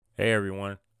Hey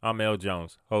everyone, I'm L.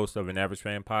 Jones, host of an Average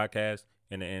Fan podcast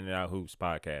and the In and Out Hoops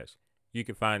podcast. You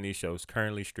can find these shows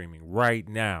currently streaming right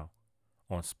now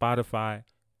on Spotify,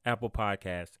 Apple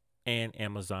Podcasts, and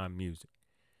Amazon Music.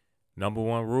 Number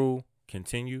one rule,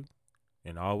 continue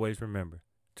and always remember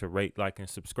to rate, like, and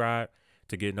subscribe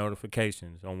to get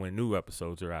notifications on when new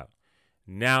episodes are out.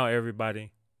 Now,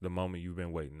 everybody, the moment you've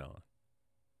been waiting on.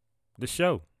 The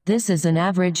show. This is an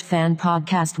Average Fan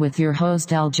podcast with your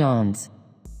host, L. Jones.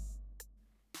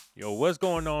 Yo, what's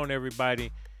going on,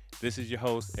 everybody? This is your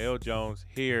host, L. Jones,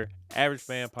 here, Average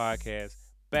Fan Podcast.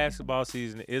 Basketball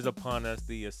season is upon us.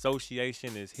 The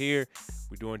association is here.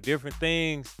 We're doing different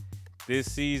things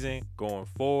this season going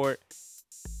forward.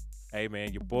 Hey,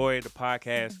 man, your boy at the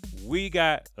podcast, we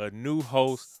got a new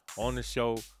host on the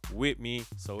show with me.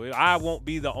 So I won't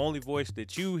be the only voice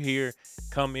that you hear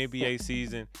come NBA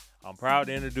season. I'm proud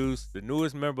to introduce the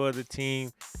newest member of the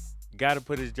team. Got to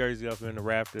put his jersey up in the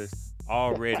rafters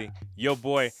already. Your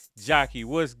boy, Jockey.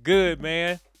 What's good,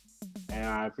 man? And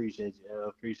I appreciate you.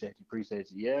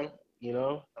 Appreciate you.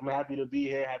 Yeah, I'm happy to be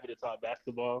here. Happy to talk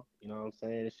basketball. You know what I'm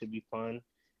saying? It should be fun.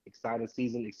 Exciting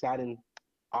season. Exciting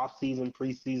off-season,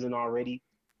 preseason already.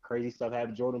 Crazy stuff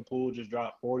happened. Jordan Poole just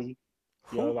dropped 40.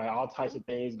 Like all types of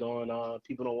things going on.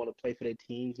 People don't want to play for their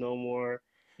teams no more.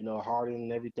 Harden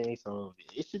and everything. So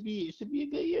it should be a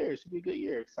good year. It should be a good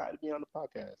year. Excited to be on the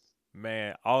podcast.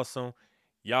 Man, awesome.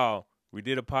 Y'all, we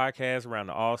did a podcast around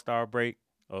the All-Star break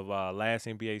of last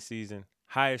NBA season.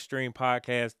 Highest stream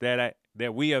podcast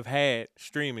that we have had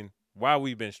streaming while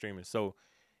we've been streaming. So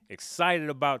excited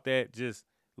about that. Just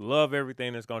love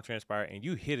everything that's going to transpire. And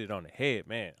you hit it on the head,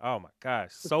 man. Oh, my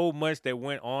gosh. So much that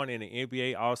went on in the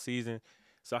NBA all season.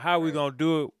 So how we going to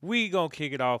do it? We going to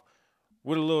kick it off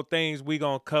with the little things we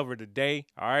going to cover today.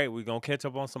 All right, we're going to catch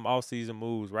up on some off-season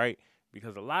moves, right?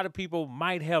 Because a lot of people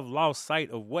might have lost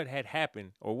sight of what had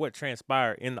happened or what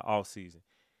transpired in the offseason.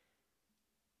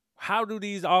 How do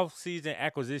these offseason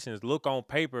acquisitions look on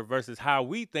paper versus how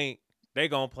we think they're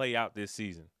going to play out this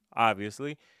season?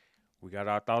 Obviously, we got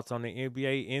our thoughts on the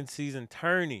NBA in-season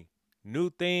tourney. New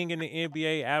thing in the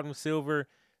NBA, Adam Silver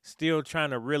still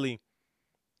trying to really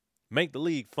make the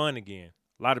league fun again.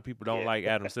 A lot of people don't like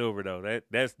Adam Silver, though.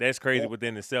 That's crazy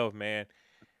within itself, man.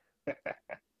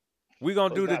 We're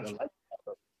going to do the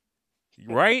 –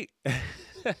 right?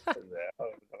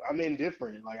 I'm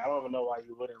indifferent. Like, I don't even know why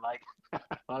you wouldn't like it.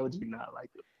 Why would you not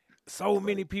like it? So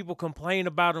many people complain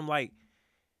about him. Like,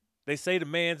 they say the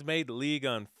man's made the league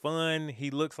unfun.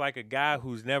 He looks like a guy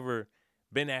who's never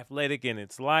been athletic in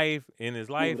his life.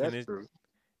 That's true.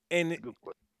 And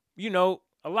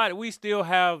a lot. We still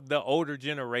have the older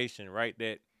generation, right?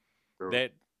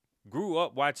 That grew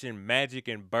up watching Magic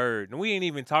and Bird, and we ain't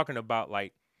even talking about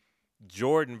like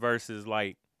Jordan versus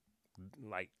like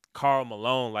Karl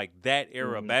Malone, like that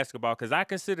era of basketball, because I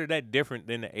consider that different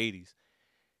than the 80s.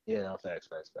 Yeah, no, facts.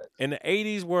 And the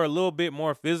 80s were a little bit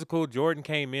more physical. Jordan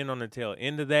came in on the tail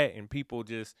end of that, and people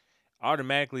just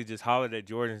automatically just hollered that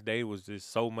Jordan's day was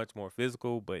just so much more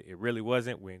physical, but it really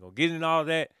wasn't. We ain't gonna get into all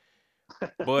that.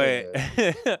 But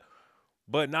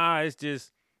but nah, it's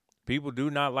just people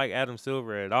do not like Adam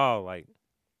Silver at all. Like,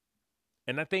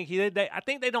 and I think I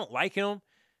think they don't like him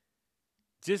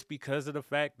just because of the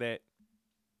fact that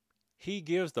he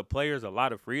gives the players a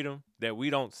lot of freedom that we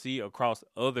don't see across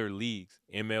other leagues,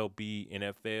 MLB,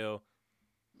 NFL.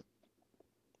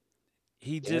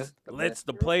 He just lets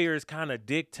the players kind of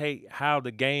dictate how the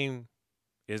game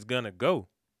is going to go,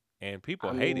 and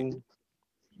people hate it.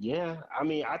 Yeah,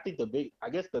 I think the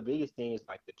biggest thing is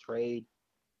like the trade,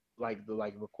 like the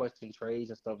requesting trades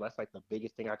and stuff. That's like the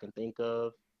biggest thing I can think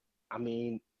of. I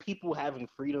mean, people having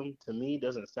freedom to me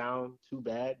doesn't sound too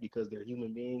bad because they're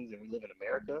human beings and we live in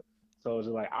America. So it's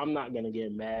like I'm not gonna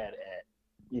get mad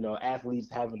at athletes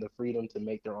having the freedom to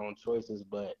make their own choices,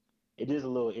 but it is a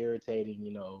little irritating,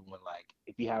 when like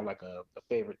if you have like a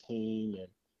favorite team and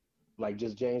like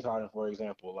just James Harden, for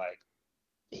example, like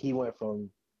he went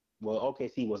from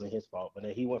OKC wasn't his fault, but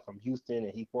then he went from Houston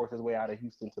and he forced his way out of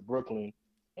Houston to Brooklyn,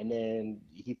 and then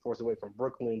he forced his way from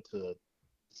Brooklyn to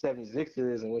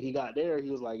 76ers, and when he got there,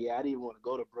 he was like, yeah, I didn't want to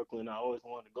go to Brooklyn. I always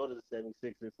wanted to go to the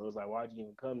 76ers. So it's like, why'd you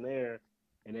even come there?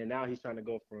 And then now he's trying to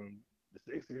go from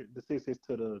the Sixers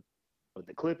to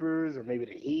the Clippers or maybe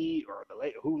the Heat or the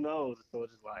Lakers. Who knows? So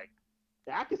it's just like,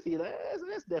 yeah, I can see that.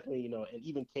 That's definitely, and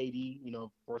even KD,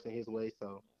 forcing his way.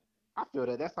 So I feel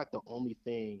that's like the only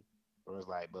thing where it's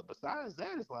like, but besides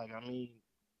that, it's like, I mean,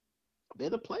 they're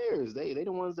the players. They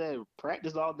the ones that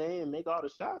practice all day and make all the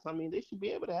shots. I mean, they should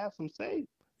be able to have some say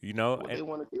what they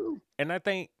want to do. And I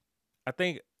think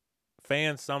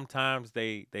fans sometimes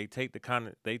they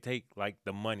take like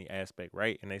the money aspect,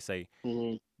 right? And they say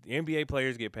the NBA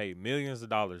players get paid millions of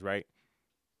dollars, right?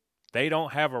 They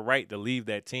don't have a right to leave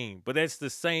that team. But that's the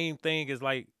same thing as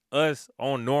like us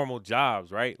on normal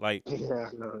jobs, right? Like Yeah,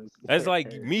 no, that's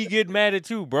like me getting mad at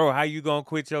you, bro. How you gonna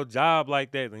quit your job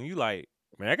like that? And you like,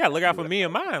 man, I gotta look out for me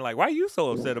and mine. Like, why you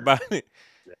so upset about it?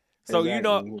 So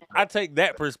exactly. I take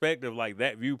that perspective, like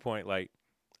that viewpoint. Like,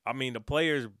 I mean, the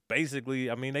players basically,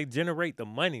 I mean, they generate the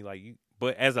money. Like,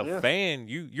 but as a Yeah, fan,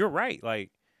 you're right.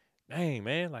 Like, dang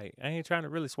man, like I ain't trying to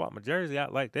really swap my jersey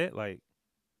out like that. Like,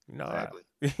 exactly.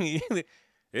 it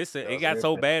No, got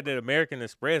so seriously. bad that American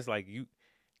Express, like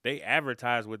they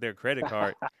advertise with their credit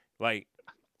card, like,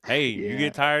 hey, you Yeah,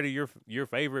 get tired of your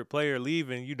favorite player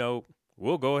leaving,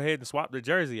 we'll go ahead and swap the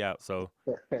jersey out. So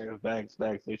facts.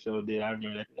 They sure did. I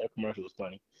remember that commercial was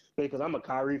funny because I'm a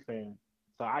Kyrie fan,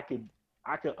 so I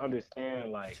could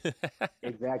understand like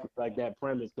exactly like that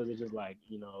premise because it's just like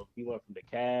he went from the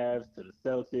Cavs to the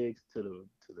Celtics to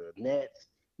the Nets.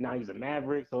 Now he's a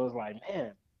Maverick, so it's like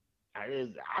man,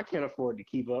 I can't afford to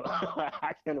keep up.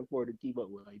 I can't afford to keep up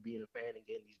with like being a fan and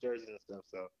getting these jerseys and stuff.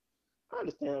 So I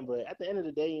understand, but at the end of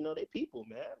the day, they people,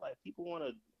 man. Like people want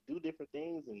to do different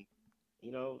things, and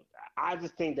you know, I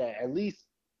just think that at least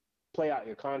play out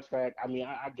your contract. I mean,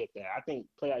 I get that. I think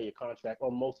play out your contract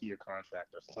or most of your contract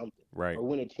or something, right, or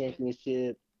win a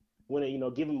championship,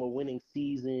 give them a winning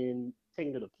season,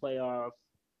 take them to the playoffs,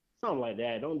 something like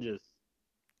that. Don't just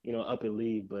up and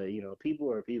leave. But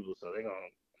people are people, so they're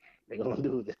gonna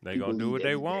do it. they People gonna do leave what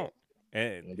they every day. want,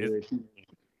 and They're gonna do it.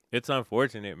 it's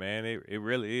unfortunate, man. It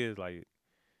really is. Like,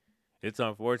 it's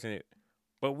unfortunate,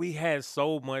 but we had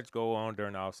so much go on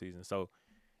during the off season. So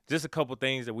just a couple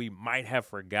things that we might have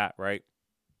forgot, right?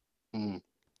 Mm,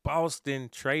 Boston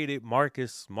traded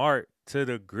Marcus Smart to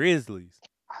the Grizzlies.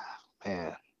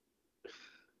 man.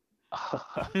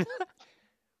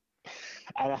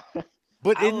 I,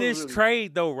 But I in was this really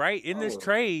trade, though, right? In this oh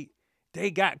trade,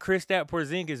 they got Kristaps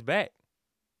Porzingis back.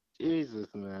 Jesus,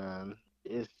 man.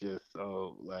 It's just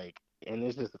so like, and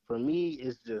it's just for me,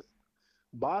 it's just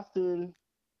Boston.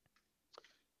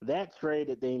 That trade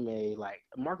that they made, like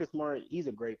Marcus Smart, he's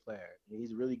a great player.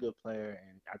 He's a really good player,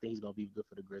 and I think he's gonna be good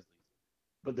for the Grizzlies.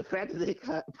 But the fact that they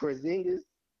got Porzingis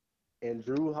and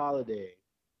Drew Holiday,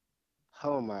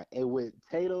 oh my, and with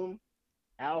Tatum,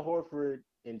 Al Horford,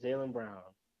 and Jalen Brown,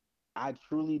 I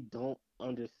truly don't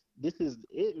understand. This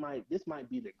might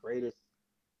be the greatest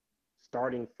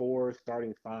starting four,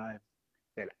 starting five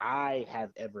that I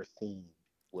have ever seen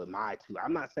with my two.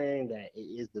 I'm not saying that it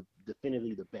is the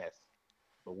definitively the best,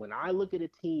 but when I look at a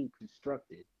team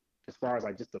constructed, as far as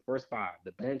like just the first five,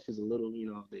 the bench is a little,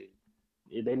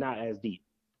 they're not as deep,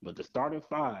 but the starting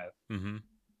five, Mm-hmm.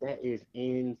 that is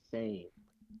insane.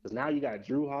 Because now you got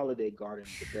Drew Holiday guarding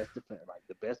the best defense, like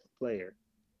the best player,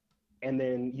 and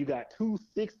then you got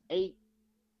 2'8"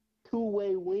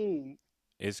 two-way wings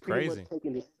It's pretty much crazy.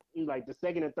 taking like the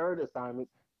second and third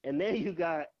assignments, and then you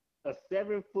got a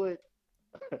 7 foot,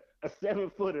 a 7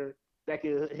 footer that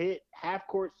can hit half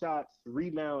court shots,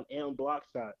 rebound, and block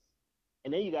shots,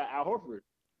 and then you got Al Horford.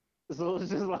 So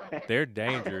it's just like, They're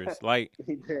dangerous. Like,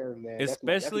 damn man, that's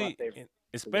my especially favorite in, position.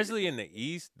 especially in the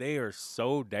East, they are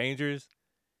so dangerous.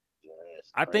 Yeah,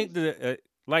 it's I think crazy. that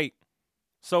like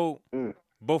so Mm,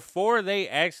 before they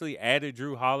actually added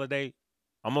Drew Holiday,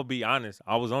 I'm gonna be honest,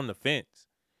 I was on the fence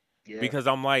yeah, because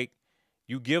I'm like,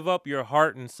 you give up your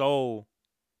heart and soul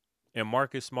and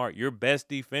Marcus Smart, your best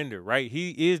defender, right?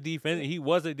 yeah, He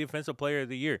was a defensive player of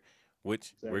the year,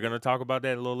 which we're exactly. gonna talk about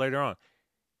that a little later on.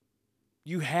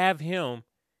 You have him,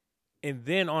 and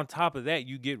then on top of that,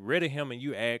 you get rid of him and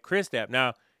you add Kristaps.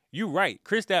 Now, you're right.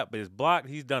 Kristaps is blocked.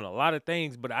 He's done a lot of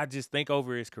things, but I just think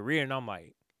over his career, and I'm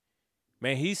like,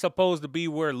 man, he's supposed to be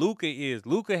where Luka is.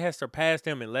 Luka has surpassed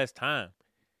him in less time.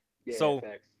 Yeah, So,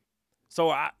 facts.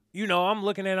 I'm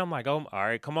looking at him, I'm like, oh, all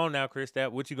right, come on now,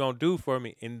 Kristaps, what you gonna do for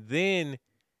me? And then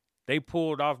they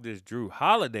pulled off this Drew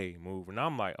Holiday move, and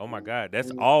I'm like, oh my God,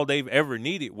 that's Mm, all they've ever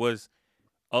needed was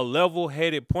a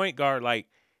level-headed point guard. Like,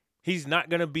 he's not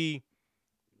gonna be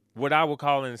what I would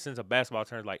call, in the sense of basketball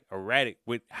terms, like erratic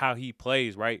with how he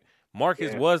plays. Right?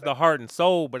 Marcus yeah, was the heart and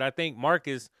soul, but I think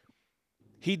Marcus,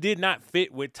 he did not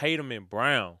fit with Tatum and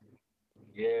Brown,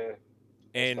 yeah, that's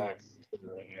and facts.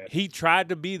 Yeah, he tried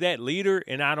to be that leader,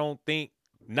 and I don't think,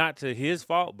 not to his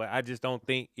fault, but I just don't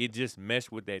think it just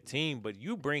meshed with that team. But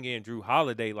you bring in Drew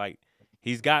Holiday, like,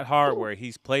 he's got hardware.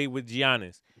 He's played with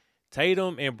Giannis.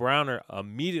 Tatum and Brown are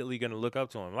immediately going to look up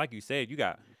to him. Like you said,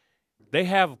 they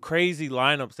have crazy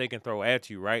lineups they can throw at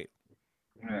you, right?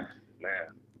 man.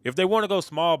 If they want to go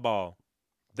small ball,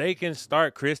 they can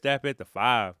start Kristaps at the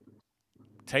 5.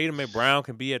 Tatum and Brown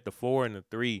can be at the 4 and the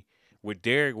 3 with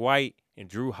Derek White and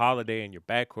Drew Holiday in your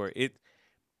backcourt.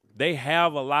 they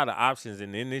have a lot of options,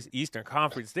 and in this Eastern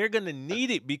Conference, they're gonna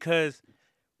need it because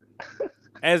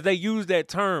as they use that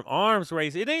term arms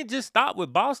race, it ain't just stop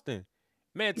with Boston.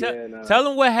 Man, Yeah, nah. tell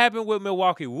them what happened with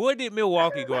Milwaukee. What did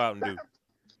Milwaukee go out and do?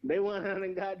 They went out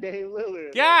and got Dave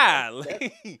Lillard. Like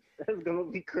Golly. that's gonna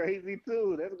be crazy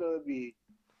too. That's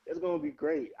gonna be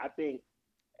great. I think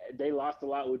they lost a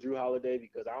lot with Drew Holiday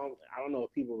because I don't know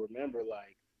if people remember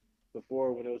like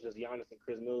before when it was just Giannis and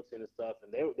Chris Middleton and stuff,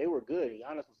 and they were good.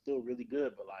 Giannis was still really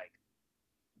good, but like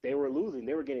they were losing.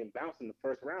 They were getting bounced in the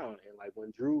first round, and like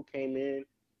when Drew came in,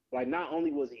 like not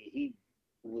only was he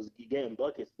was getting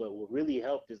buckets, but what really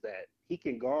helped is that he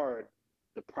can guard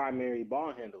the primary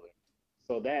ball handler.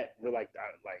 So that we're like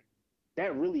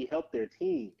that really helped their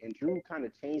team, and Drew kind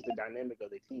of changed the dynamic of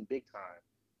their team big time.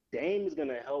 Dame is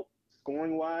gonna help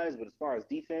scoring wise, but as far as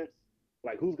defense,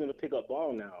 like who's gonna pick up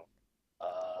ball now?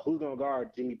 Who's gonna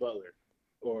guard Jimmy Butler,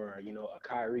 or a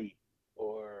Kyrie,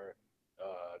 or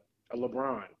a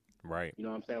LeBron? Right. You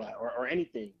know what I'm saying? Like, or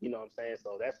anything. You know what I'm saying?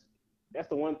 So that's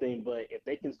the one thing. But if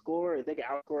they can score, if they can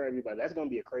outscore everybody, that's gonna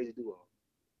be a crazy duo.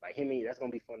 Like him and that's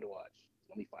gonna be fun to watch. It's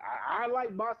gonna be fun. I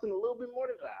like Boston a little bit more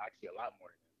than actually a lot more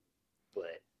than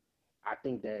them. But I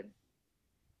think that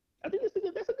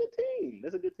that's a good team.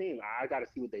 That's a good team. I got to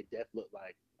see what they depth look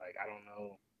like. Like I don't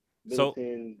know, So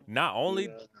Middleton. not You only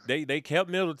know, they kept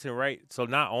Middleton, right? So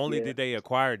not only yeah. did they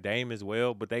acquire Dame as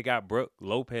well, but they got Brooke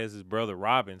Lopez's brother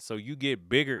Robin. So you get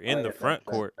bigger Oh in the yeah, front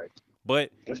court. right.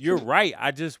 But That's you're true. right.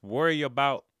 I just worry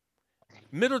about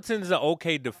Middleton's an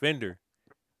okay defender,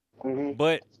 Hmm.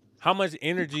 but how much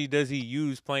energy does he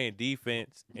use playing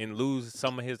defense and lose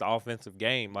some of his offensive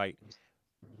game? Like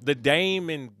the Dame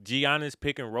and Giannis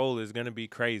pick and roll is gonna be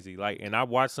crazy. Like, and I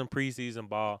watched some preseason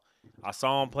ball. I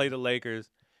saw him play the Lakers,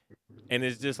 and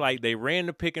it's just like they ran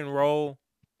the pick and roll,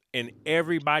 and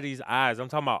everybody's eyes. I'm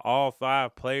talking about all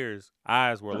five players'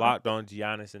 eyes were Uh-huh. locked on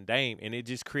Giannis and Dame, and it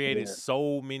just created Yeah,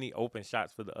 so many open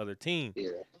shots for the other team. yeah.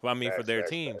 Well, I mean, for Facts, their facts,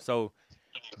 team. facts. So,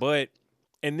 but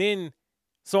and then,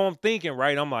 so I'm thinking,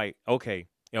 right? I'm like, okay,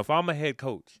 if I'm a head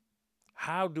coach,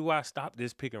 how do I stop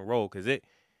this pick and roll? Because it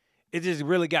just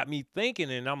really got me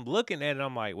thinking, and I'm looking at it.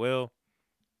 I'm like, well,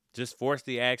 just force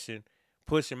the action,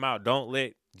 push him out. Don't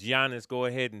let Giannis go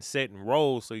ahead and set and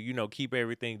roll. So keep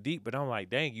everything deep. But I'm like,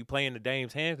 dang, you playing the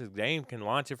Dame's hands because Dame can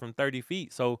launch it from 30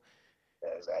 feet. So Yeah,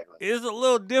 exactly. it's a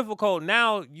little difficult.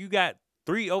 Now you got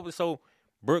three open. So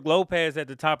Brooke Lopez at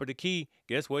the top of the key.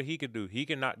 Guess what he could do? He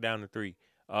can knock down the three.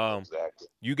 Um, Exactly.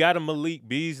 you got a Malik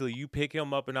Beasley. You pick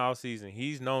him up in all season.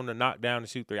 He's known to knock down and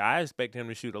shoot three. I expect him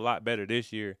to shoot a lot better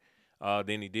this year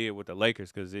than he did with the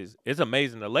Lakers because it's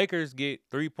amazing. The Lakers get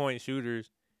 3-point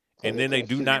shooters And and they then they can't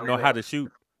do shoot not no know how more. to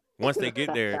shoot once they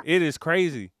get there. It is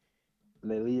crazy.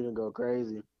 And they leave and go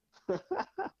crazy.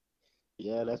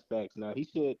 Yeah, that's facts. Now he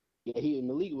should. Yeah, he in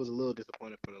the league was a little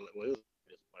disappointed for the. Well, he was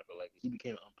disappointed for the Lakers. He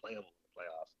became unplayable in the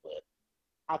playoffs. But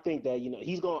I think that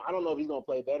he's going. I don't know if he's going to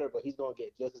play better, but he's going to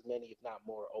get just as many, if not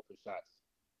more, open shots.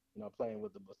 Playing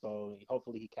with the so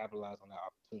hopefully he capitalized on that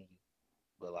opportunity.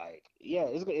 But like, yeah,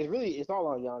 it's all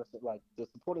on Giannis. Like the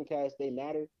supporting cast, they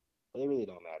matter, but they really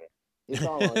don't matter. It's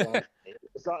all on Giannis.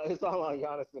 It's all on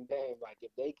Giannis and Dame. Like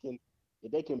if they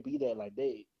can be that, like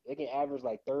they can average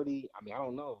like 30. I mean, I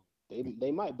don't know.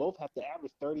 They might both have to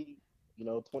average 30.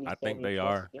 I think 27 they plus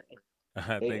are. a game.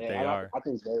 I They think they and are. I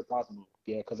think it's very possible.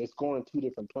 Yeah, because they're scoring two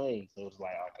different planes. So it's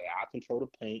like, okay, I control the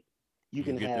paint. You You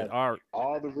can get the have art.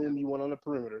 all the room you want on the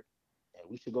perimeter, and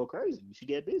we should go crazy. We should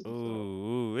get busy. So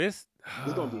Ooh, it's this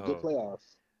is gonna be a good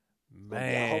playoffs. It's gonna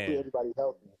be. Hopefully man. everybody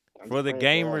healthy. I'm For just the praying for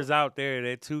gamers out there,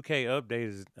 that 2K update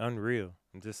is unreal.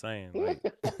 I'm just saying, that. like,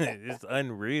 it's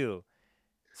unreal.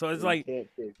 So it's Yeah, you like can't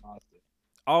pick Boston.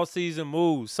 all season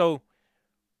moves. So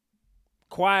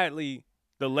quietly,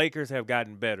 the Lakers have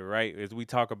gotten better, right? As we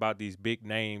talk about these big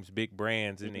names, big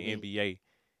brands in the Hmm. NBA,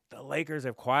 the Lakers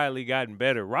have quietly gotten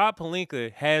better. Rob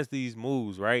Pelinka has these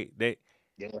moves, right? That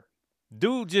Yeah,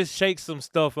 dude just shakes some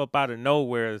stuff up out of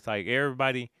nowhere. It's like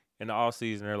everybody in the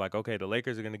offseason, they're like, okay, the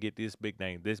Lakers are gonna get this big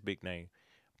name, this big name.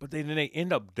 But then they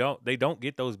end up don't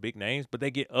get those big names, but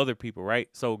they get other people, right?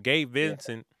 So Gabe yeah,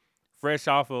 Vincent, fresh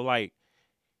off of like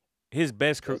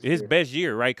best his year. best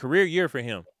year, right? Career year for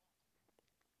him.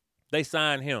 They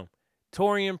signed him.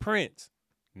 Torian Prince,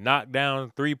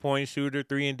 knockdown 3-point shooter,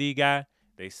 3-and-D guy.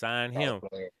 They signed Solid him.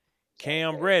 player. Solid Cam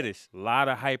player. Reddish, a lot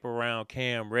of hype around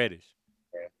Cam Reddish.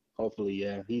 Yeah. Hopefully,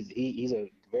 yeah. He's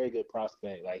a very good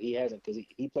prospect. Like he hasn't because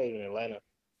he played in Atlanta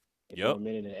for Yep, a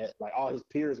minute, and like all his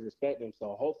peers respect him.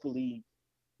 So hopefully,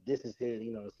 this is his.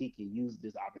 He can use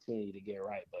this opportunity to get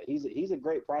right. But he's a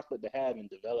great prospect to have and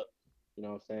develop. You know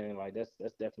what I'm saying? Like that's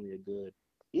definitely a good.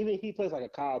 Even he plays like a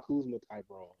Kyle Kuzma type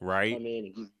role. Just right. come in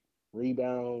and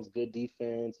rebounds, good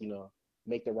defense.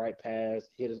 Make the right pass,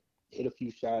 hit a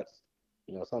few shots.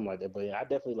 Something like that. But yeah, I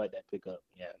definitely like that pickup.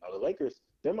 Yeah, no, the Lakers,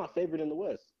 they're my favorite in the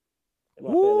West. They're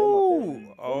my favorite.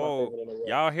 Woo! They're my Oh, favorite in the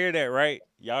y'all hear that right?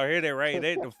 Y'all hear that right? West.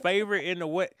 They the favorite in the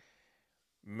what?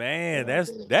 Man, Yeah,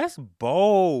 that's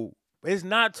bold. It's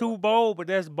not I like too bold, but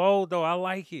that's bold though. I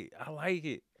like it. I like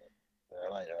it. I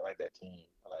like that team.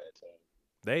 I like that team.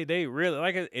 They really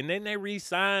like it, and then they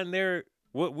re-sign their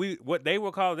what they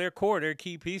would call their core, their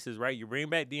key pieces, right? You bring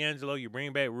back D'Angelo, you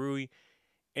bring back Rui,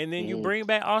 and then you Hmm. bring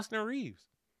back Austin Reeves.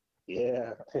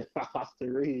 Yeah,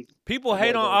 Austin Reeves. People That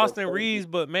hate boy on gonna go Austin crazy. Reeves,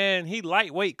 but man, he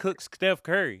lightweight cooks Steph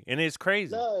Curry, and it's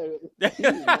crazy. No,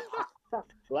 he's not.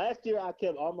 Last year I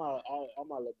kept all my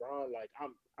LeBron. Like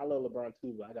I love LeBron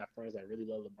too, but I got friends that really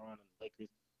love LeBron and the Lakers,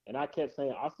 and I kept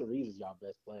saying Austin Reeves is y'all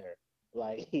best player.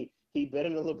 Like he better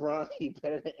than LeBron. He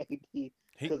better than AD. He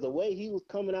Because the way he was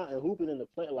coming out and hooping in the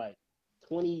play, like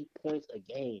 20 points a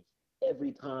game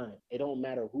every time. It don't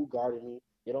matter who guarded me.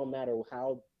 It don't matter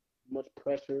how much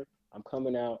pressure I'm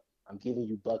coming out. I'm giving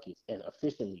you buckets and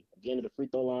efficiently. I'm getting to the free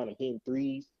throw line. I'm hitting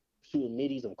threes, shooting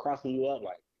middies. I'm crossing you up.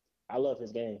 Like I love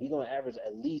his game. He's gonna average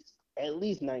at least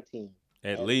 19,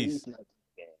 at at least least 19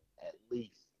 a game, at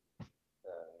least.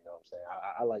 You know what I'm saying?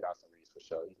 I like Austin Reeves for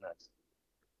sure. He's nuts.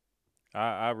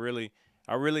 I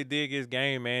really dig his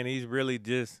game, man. He's really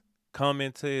just come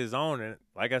into his own, and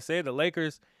like I said, the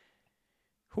Lakers,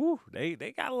 they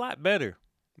got a lot better.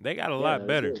 They got a Yeah, lot no,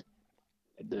 they better. did.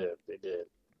 They did. They did.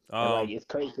 And like Um, it's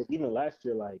crazy because even last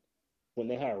year, like when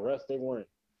they had Russ, they weren't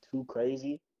too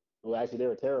crazy. Well, actually, they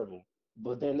were terrible.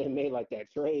 But then they made like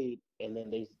that trade, and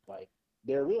then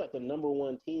they're really like the number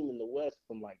one team in the West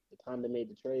from like the time they made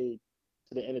the trade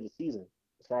to the end of the season,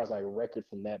 as far as like record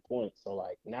from that point. So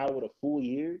like now with a full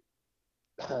year,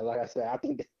 like I said, I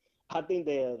think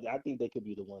they could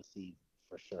be the one seed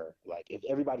for sure. Like if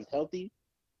everybody's healthy,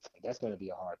 that's gonna be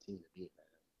a hard team to beat, man.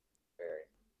 Very.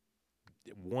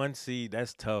 one seed,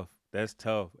 that's tough. That's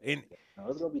tough, No,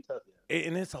 it's gonna be tough. Yeah,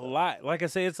 and it's it's gonna a be tough. lot. Like I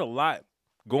said, it's a lot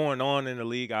going on in the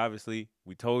league. Obviously,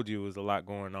 we told you it was a lot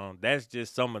going on. That's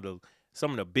just some of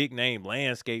the big name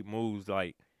landscape moves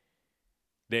like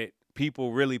that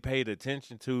people really paid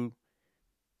attention to.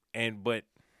 And but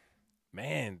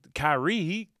man,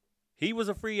 Kyrie, he was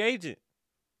a free agent.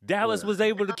 Dallas Well, was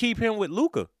able to keep him with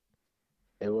Luca.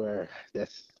 they were.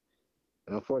 That's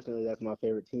unfortunately that's my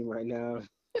favorite team right now.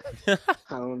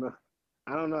 I don't know.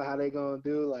 I don't know how they gonna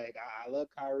do. Like I love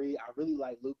Kyrie. I really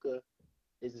like Luca.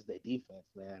 It's just their defense,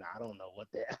 man. I don't know what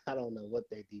they I don't know what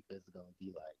their defense is gonna be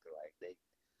like. Like they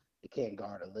can't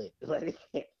guard a lick. Like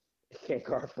they can't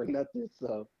guard for nothing.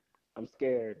 So I'm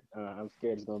scared. I'm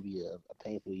scared it's gonna be a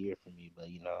painful year for me. But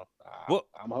Well,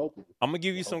 I'm hoping. I'm gonna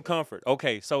give I'm you some hoping. comfort.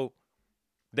 Okay, so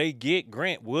they get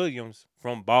Grant Williams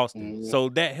from Boston. Mm-hmm. So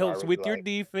that That's what I helps really with your like.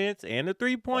 defense and the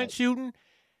 3-point Right. shooting,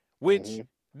 which Mm-hmm.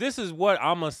 this is what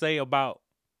I'm going to say about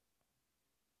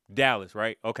Dallas,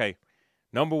 right? Okay.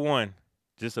 Number 1,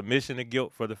 just admission of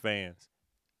guilt for the fans.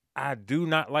 I do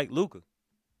not like Luca.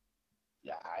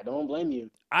 Yeah, I don't blame you.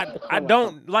 I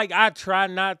don't like I try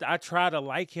to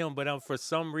like him, but for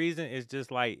some reason it's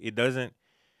just like it doesn't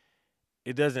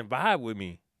vibe with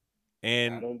me.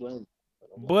 Yeah, I And don't blame you. I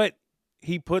don't blame but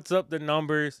he puts up the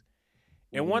numbers.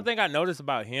 you. And one thing I noticed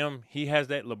about him, he has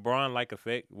that LeBron like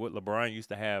effect, what LeBron used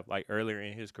to have like earlier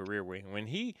in his career when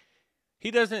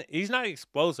he's not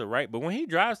explosive, right? But when he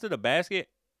drives to the basket,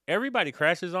 everybody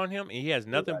crashes on him and he has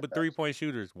nothing Everybody but crashes. 3-point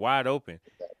shooters wide open.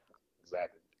 Exactly.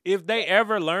 Exactly. If they Exactly.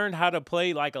 ever learned how to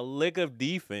play like a lick of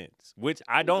defense, which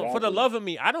I don't, for the Exactly. love of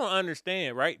me, I don't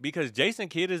understand, right? Because Jason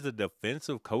Kidd is a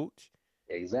defensive coach.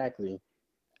 Exactly.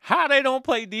 How they don't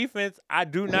play defense, I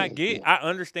do not I get. I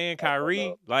understand don't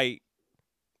know. Kyrie, like,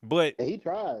 but And he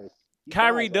tries. He Kyrie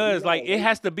tries. Like does, like, it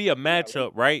has to be a He's not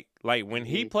matchup, lazy. right? Like when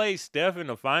he Mm-hmm. played Steph in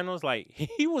the finals, like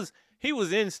he was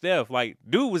in Steph, like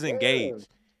dude was Yeah.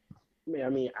 engaged. I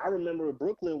mean, I remember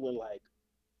Brooklyn when like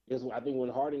I think when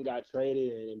Harden got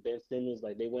traded and Ben Simmons,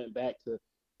 like they went back to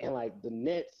and like the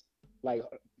Nets, like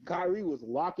Kyrie was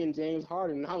locking James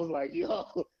Harden, and I was like, yo,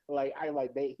 like I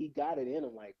like he got it in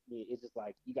him. Like it's just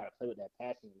like you got to play with that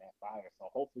passion and that fire. So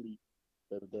hopefully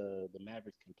the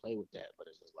Mavericks can play with that. But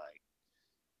it's just like,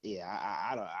 yeah,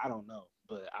 I don't know,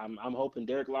 but I'm hoping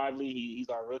Derek Lively, he's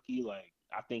our rookie. Like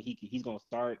I think he's gonna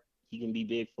start. He can be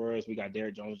big for us. We got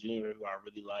Derek Jones Jr., who I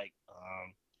really like.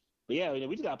 But yeah,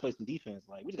 we just gotta play some defense.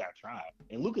 Like we just gotta try.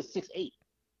 And Luka's 6'8",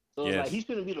 so it's like he Yes.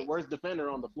 shouldn't be the worst defender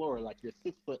on the floor. Like you're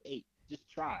 6'8", just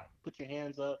try, put your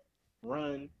hands up,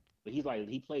 run. But he's like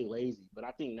he played lazy. But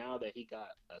I think now that he got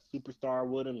a superstar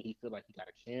with him, he feel like he got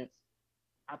a chance.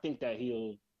 I think that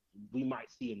we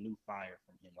might see a new fire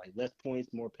from him. Like less points,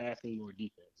 more passing, more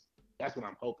defense. That's what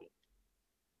I'm hoping.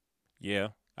 Yeah,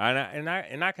 and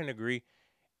I can agree.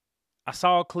 I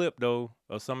saw a clip though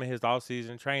of some of his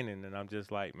off-season training, and I'm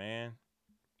just like, man,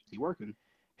 He working.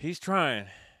 he's trying.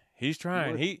 He's He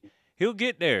trying. working. He'll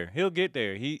get there. He'll get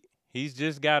there. He's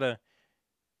just gotta.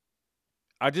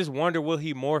 I just wonder, will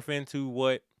he morph into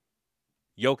what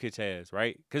Jokic has,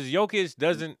 right? Because Jokic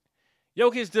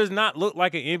does not look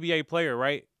like an NBA player,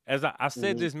 right? As I've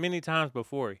said Mm-hmm. this many times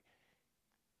before,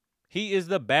 he is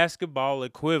the basketball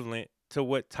equivalent to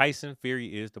what Tyson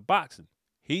Fury is to boxing.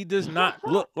 He does not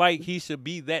look like he should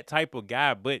be that type of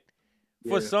guy, but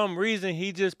for Yeah, some reason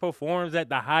he just performs at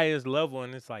the highest level,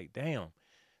 and it's like, damn.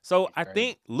 So it's I crazy.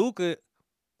 think Luka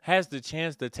has the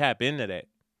chance to tap into that,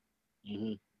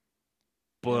 Mm-hmm.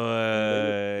 Yeah, I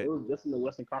mean but they was just in the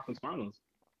Western Conference Finals,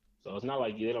 so it's not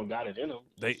like they don't got it in them.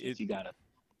 they It's just you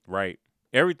right.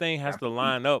 Everything has gotta to put the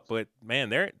line pieces. up, but man,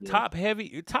 they're Yeah, top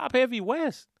heavy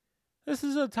West. This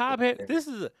is a yeah. top heavy. Yeah. This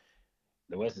is a,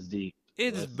 The West is deep. The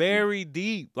it's West is deep. very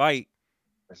deep. Like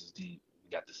West is deep. We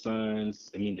got the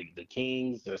Suns. I mean, the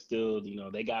Kings are still,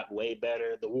 they got way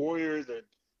better. The Warriors are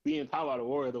being talked about the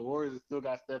Warriors. The Warriors have still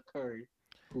got Steph Curry,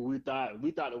 who we thought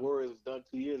the Warriors was done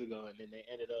 2 years ago, and then they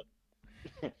ended up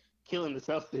killing the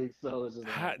Celtics. So it's just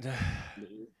how, like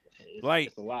it's like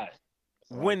it's a lot.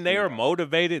 It's a lot of when they teams are out there.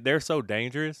 motivated, they're so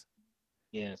dangerous.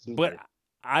 Yeah, But super.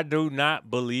 I do not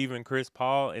believe in Chris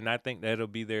Paul, and I think that'll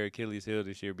be their Achilles heel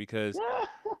this year because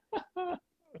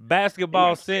They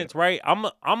basketball might fail. sense, right?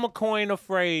 I'm a coin a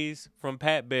phrase from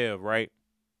Pat Bev, right?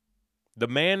 The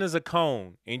man is a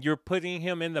cone, and you're putting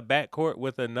him in the backcourt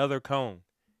with another cone.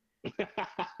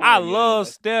 I Yeah, love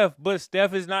that's Steph, but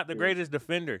Steph is not the yeah, greatest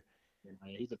defender.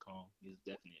 he's a calm. He's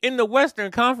definitely a In the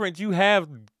Western Conference, you have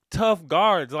tough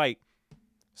guards. Like,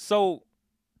 so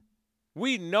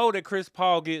we know that Chris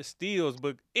Paul gets steals,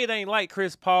 but it ain't like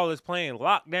Chris Paul is playing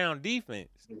lockdown defense.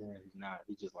 Yeah, he's not.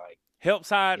 He's just like Help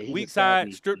side, yeah, he's a weak side,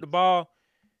 savvy. strip the ball.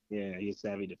 Yeah, he's a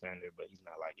savvy defender, but he's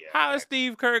not like How is exactly.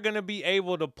 Steve Kerr gonna be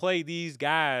able to play these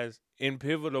guys in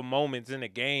pivotal moments in a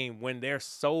game when they're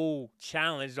so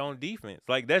challenged on defense?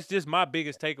 Like that's just my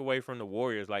biggest takeaway from the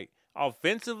Warriors. Like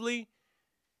offensively,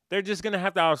 they're just gonna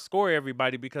have to outscore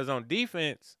everybody because on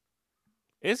defense,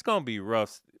 it's gonna be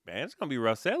rough. Man, it's gonna be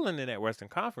rough selling in that Western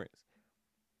Conference.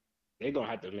 They're gonna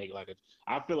have to make like a.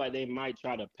 I feel like they might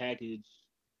try to package.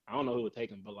 I don't know who would take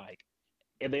him, but like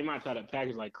if they might try to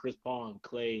package like Chris Paul and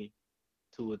Clay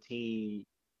to a team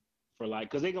for like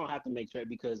because they're gonna have to make trade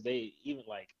because they even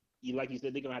like you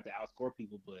said they're gonna have to outscore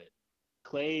people, but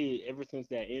Clay ever since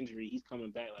that injury he's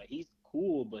coming back like he's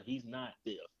cool, but he's not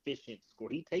the efficient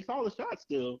scorer. He takes all the shots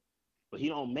still, but he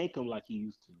don't make them like he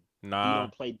used to. He Nah.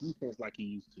 don't play defense like he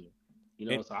used to.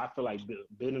 And So I feel like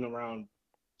building around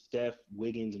Steph,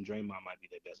 Wiggins, and Draymond might be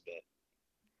their best bet.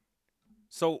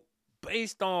 so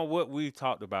based on what we've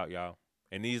talked about, y'all,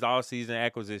 and these all-season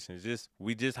acquisitions,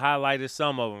 we just highlighted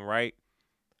some of them, right?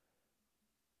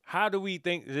 How do we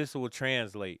think this will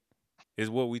translate? Is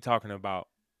what we talking about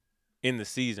in the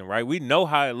season, right? We know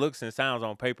how it looks and sounds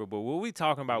on paper, but what we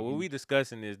talking about, what Mm-hmm. we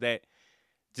discussing is that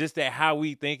just that how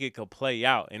we think it could play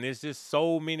out. And it's just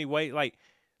so many ways. Like,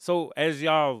 so as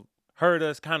y'all heard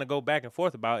us kind of go back and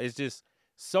forth about, it's just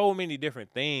so many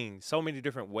different things, so many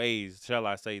different ways, shall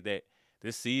I say, that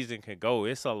this season can go.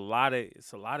 It's a lot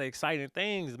of exciting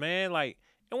things, man. Like,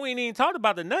 and we ain't even talked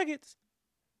about the Nuggets.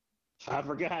 I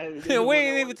forgot We they the one that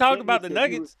ain't won even the talked about the championship.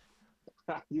 Nuggets.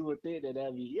 You would think that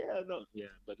that'd be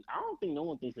but I don't think no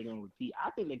one thinks they're gonna repeat. I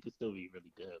think they could still be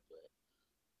really good,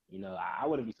 but I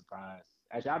wouldn't be surprised.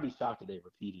 Actually, I'd be shocked if they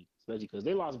repeated, especially because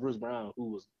they lost Bruce Brown,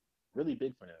 who was really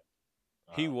big for them.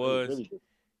 He Really, was. He really big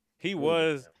for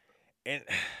was. them. And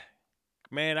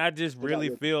man, I just They got really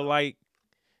good feel talent. like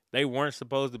they weren't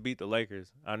supposed to beat the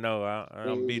Lakers. I know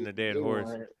I'm beating a dead They horse.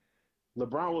 weren't.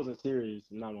 LeBron wasn't serious.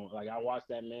 Not like I watched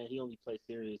that man. He only played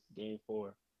serious game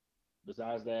 4.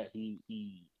 Besides that, he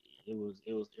it was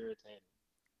irritating.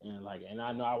 And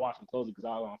I know I watched him closely because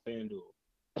I was on FanDuel,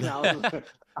 and I was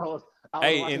I was I was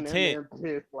Hey, watching that intent. man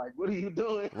piss. Like, what are you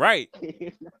doing? Right.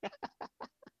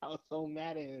 I was so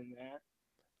mad at him, man.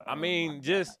 I Oh my mean,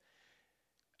 god.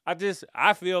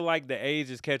 I feel like the age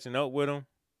is catching up with him.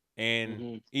 And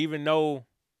Hmm. even though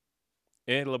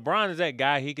and LeBron is that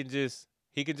guy, he can just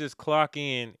clock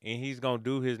in and he's gonna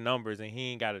do his numbers and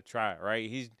he ain't gotta try, right?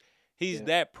 He's Yeah.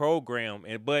 that program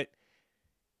but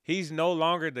he's no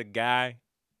longer the guy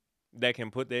that can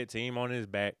put that team on his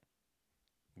back,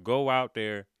 go out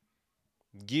there,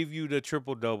 give you the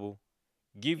triple double,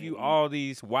 give you Hmm. all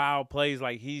these wild plays.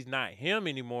 Like he's not him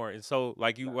anymore. And so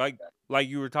like you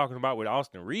were talking about with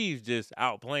Austin Reeves just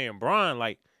outplaying Bron,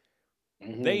 like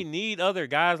They need other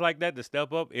guys like that to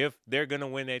step up if they're gonna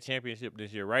win that championship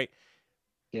this year, right?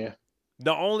 Yeah.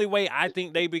 The only way I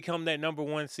think they become that number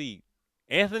 1 seed,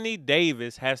 Anthony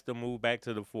Davis has to move back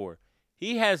to the 4.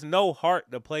 He has no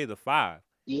heart to play the 5.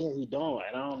 Yeah, he don't,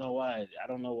 and I don't know why. I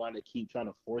don't know why they keep trying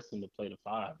to force him to play the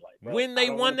 5. Like, bro, When I they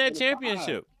don't want won to that play the 5.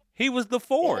 championship, he was the Yeah,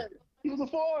 4. he was a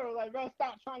 4. Like, bro,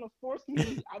 stop trying to force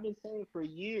me. I've been saying for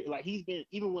years. Like, he's been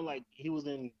even when like he was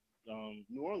in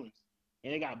New Orleans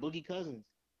and they got Boogie Cousins.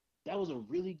 That was a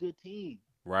really good team,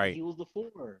 and Right. he was the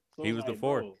 4. So He it's was the like,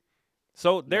 4. bro,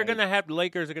 So they're like, gonna have the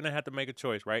Lakers are gonna have to make a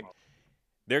choice, right?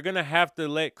 They're gonna have to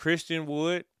let Christian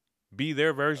Wood be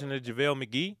their version of JaVale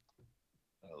McGee,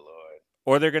 oh Lord,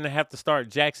 or they're gonna have to start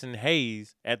Jackson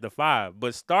Hayes at the 5.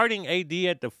 But starting AD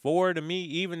at the 4 to me,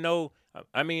 even though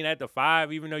I mean at the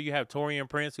 5, even though you have Torian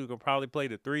Prince who can probably play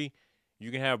the 3,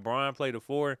 you can have Bron play the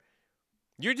 4.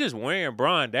 You're just wearing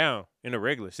Bron down in the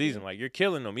regular season. yeah, Like you're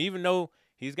killing him, even though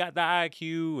he's got the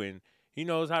IQ and he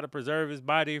knows how to preserve his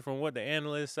body from what the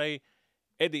analysts say.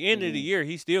 At the end of the year,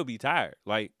 he still be tired.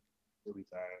 Like he'll be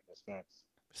tired. That's facts.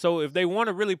 so, if they want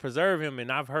to really preserve him,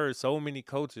 and I've heard so many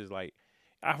coaches like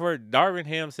I've heard Darvin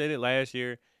Ham said it last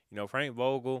year. You know, Frank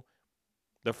Vogel.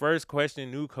 The first question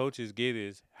new coaches get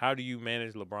is, "How do you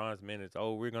manage LeBron's minutes?"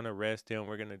 Oh, we're gonna rest him.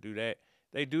 We're gonna do that.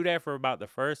 They do that for about the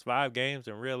first 5 games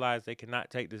and realize they cannot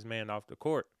take this man off the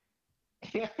court.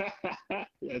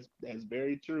 That's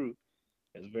very true.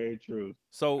 That's very true.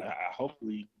 So,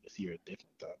 Hopefully this year is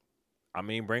different though. I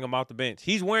mean, bring him off the bench.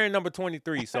 He's wearing number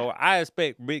 23, so I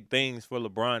expect big things for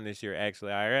LeBron this year.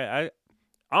 Actually,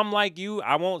 I'm like you.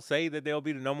 I won't say that they'll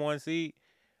be the number 1 seed,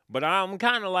 but I'm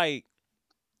kind of like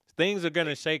things are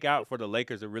gonna shake out for the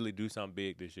Lakers to really do something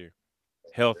big this year.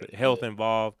 Health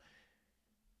involved.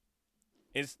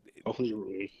 It's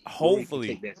Rory can hopefully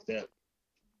take that step.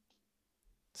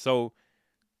 so.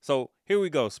 So here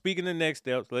we go. Speaking of next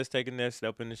steps, let's take a next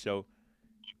step in the show.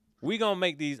 We gonna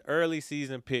make these early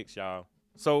season picks, y'all.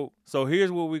 So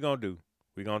here's what we gonna do.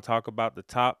 We're gonna talk about the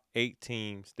top 8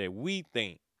 teams that we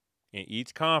think in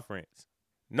each conference.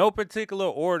 No particular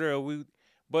order,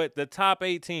 but the top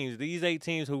 8 teams. These 8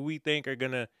 teams who we think are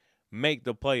gonna make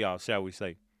the playoffs, shall we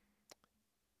say?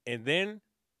 And then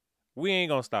we ain't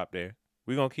gonna stop there.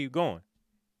 We're gonna keep going.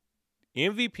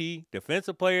 MVP,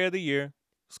 Defensive Player of the Year,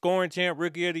 Scoring Champ,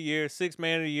 Rookie of the Year, Sixth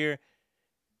Man of the Year.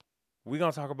 We're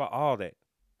gonna talk about all that.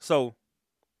 So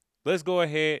let's go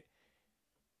ahead.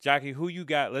 Jockey, who you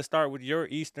got? Let's start with your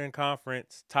Eastern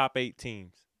Conference top 8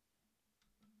 teams.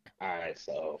 All right,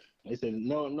 so it's a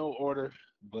no order,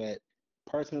 but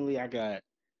personally I got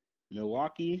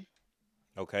Milwaukee,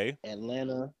 Okay.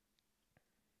 Atlanta,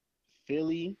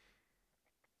 Philly,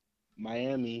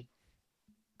 Miami,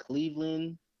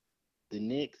 Cleveland, the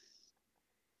Knicks,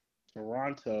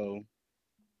 Toronto,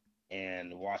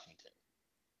 and Washington.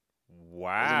 Those are my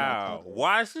Wow. top 8.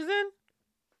 Washington?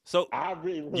 So I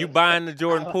really you buying the I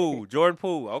Jordan Poole. Jordan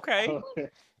Poole. Okay.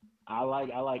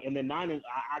 like I like and then I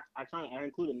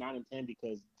included 9 and 10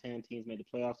 because 10 teams made the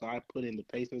playoffs, so I put in the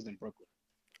Pacers and Brooklyn.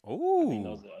 I think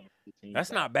those Ooh. are the other 2 teams That's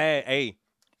that I not think bad. will. Hey,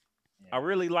 I Yeah,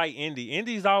 really like Indy.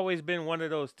 Indy's always been one of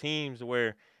those teams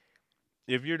where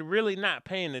if you're really not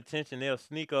paying attention, they'll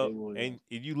sneak they up will. Yeah. and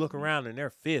you look around and they're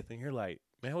 5th and you're like,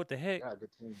 man, what the They heck? got a good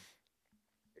team.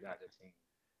 They got a good team.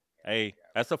 Hey,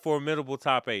 that's a formidable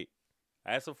top 8.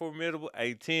 That's a formidable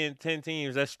 10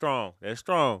 teams. That's strong. That's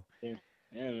strong. Yeah,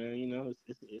 yeah, man.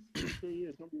 It's a good year.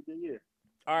 It's gonna be a good year.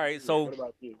 All right, Good year. so What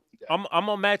about you? What you got? I'm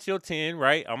gonna match your 10,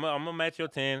 right? I'm gonna match your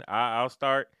 10. I'll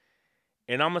start,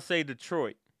 and I'm gonna say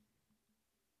Detroit.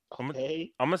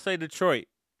 Okay. I'm gonna say Detroit.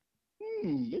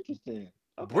 Interesting.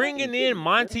 Okay. Bringing in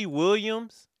Monty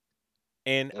Williams,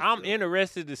 and That's I'm true.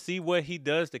 interested to see what he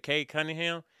does to Cade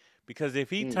Cunningham, because if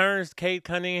he turns Cade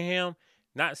Cunningham,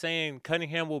 not saying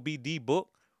Cunningham will be D Book,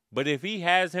 but if he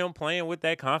has him playing with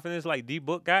that confidence like D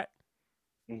Book got,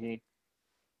 Mm-hmm.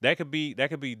 that could be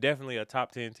definitely a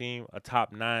top 10 team, a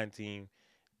top 9 team.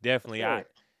 Definitely, Sure.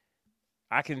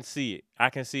 I can see it. I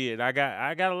can see it. I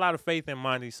got a lot of faith in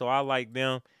Monty, so I like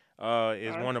them. Is All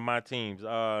right. one of my teams.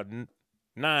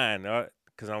 9.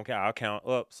 Cause I'll count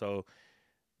up. So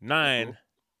That's cool. 9.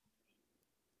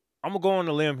 I'm gonna go on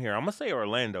the limb here. I'm gonna say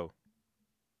Orlando.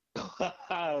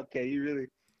 Okay, you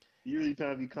really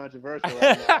trying to be controversial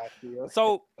right now. I feel.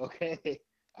 So Okay.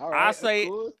 All I right. That's say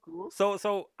cool. That's cool.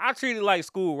 so I treat it like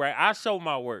school, right? I show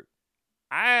my work.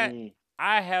 I Mm,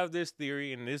 I have this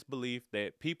theory and this belief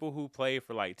that people who play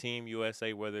for like Team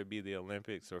USA, whether it be the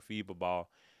Olympics or FIBA ball,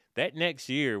 that next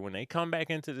year when they come back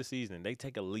into the season, they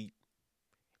take a leap.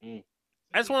 mm.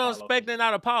 That's Big what I'm Paolo fan. expecting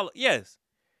out of Paulo. Yes.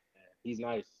 He's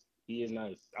nice. He is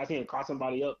nice. I seen him caught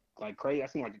somebody up like crazy. I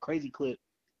seen like a crazy clip.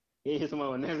 he hit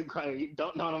someone with Nancy crying. He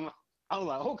dunked on him. I was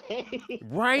like, okay.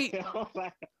 Right, I was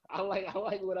like, I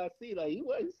like what I see. Like he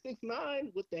was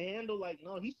 6'9" with the handle. Like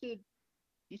no, he should.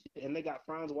 And they got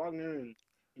Franz Wagner and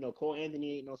Cole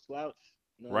Anthony ain't no slouch.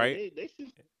 No, right. they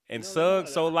should. And No,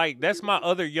 Suggs, so I like that's agree with my you.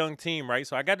 other young team, right?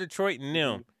 So I got Detroit and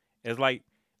them Hmm. as like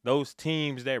those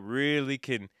teams that really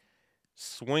can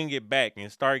swing it back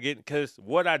and start getting. Because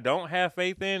what I don't have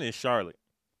faith in is Charlotte.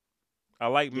 I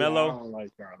like Yeah, I Melo, don't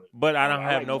like Charlotte. but I don't I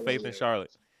have like no Melo faith in there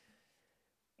Charlotte.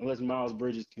 unless Miles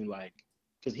Bridges can like,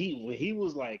 because he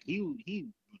was like he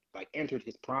like entered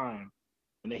his prime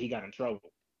and then he got in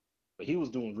trouble. But he was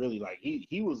doing really like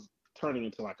he was turning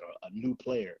into like a new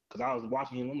player. Because I was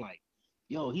watching him, I'm like,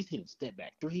 yo, he's hitting step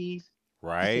back threes.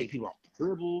 He's Right, taking people off the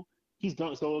dribble. He's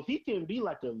done so if he can be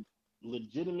like a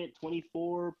legitimate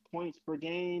 24 points per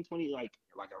game, 20 like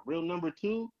a real number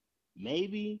two,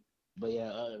 maybe. But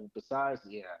yeah, besides,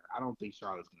 yeah, I don't think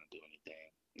Charlotte's gonna do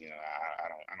anything.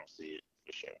 I don't see it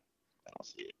for sure. I don't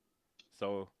see it.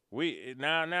 so we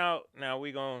now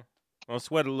we gonna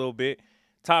sweat a little bit.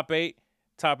 Top eight,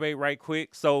 top eight, right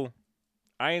quick. So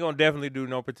I ain't gonna definitely do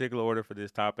no particular order for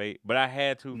this top eight, but I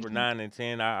had to for Mm-hmm. 9 and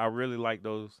 10. I really like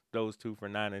those two for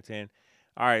 9 and 10.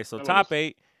 All right, so Some of those. top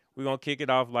eight, we're gonna kick it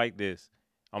off like this.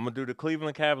 I'm gonna do the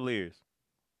Cleveland Cavaliers.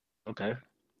 Okay.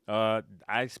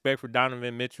 I expect for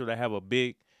Donovan Mitchell to have a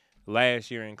big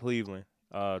last year in Cleveland.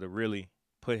 To really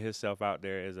put himself out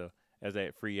there as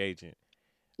a free agent.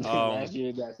 Last Um,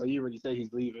 year, that so you already said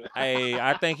he's leaving.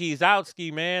 I think he's out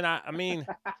ski, man. I mean,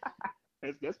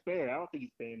 That's fair. I don't think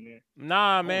he's staying there.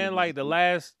 nah, I want to man. be Like just the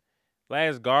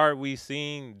last guard we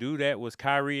seen do that was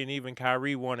Kyrie, and even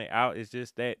Kyrie wanted out. It's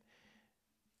just that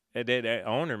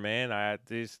owner, man.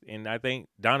 I think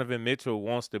Donovan Mitchell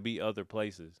wants to be other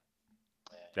places.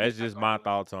 yeah, That's I just call my it.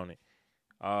 thoughts on it.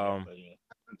 Yeah, Um, but yeah,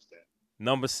 I understand.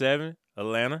 Number 7,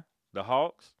 Atlanta, the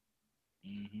Hawks.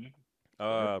 Mm-hmm.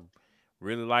 Fair. Uh,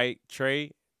 really like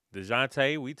Trey,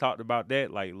 DeJounte. We talked about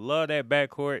that. Like, love that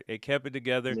backcourt. They kept it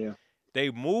together. Yeah, They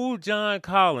moved John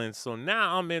Collins, so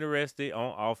now I'm interested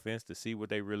on offense to see what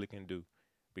they really can do.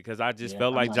 Because I just yeah,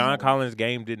 felt I'm like not John mad at Collins'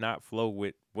 game did not flow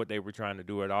with what they were trying to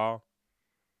do at all.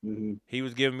 it. Mm-hmm. He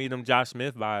was giving me them Josh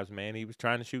Smith vibes, man. He was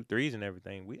trying to shoot threes and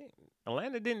everything.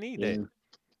 Atlanta didn't need that. Yeah,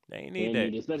 They ain't they need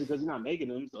that. need it, especially because you're not making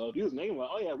them. So if you was making them, like,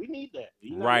 oh yeah, we need that.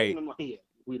 You're not making Right. them, like, yeah,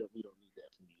 we don't need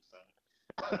that from you,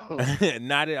 son.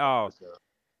 Not at Yeah, for all. sure,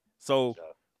 for So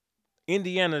sure.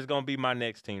 Indiana is gonna be my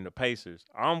next team, the Pacers.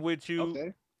 I'm with you.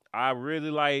 Okay. I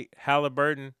really like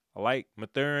Halliburton. I like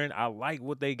Mathurin. I like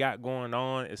what they got going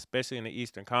on, especially in the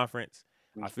Eastern Conference.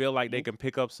 I feel like they Mm-hmm. can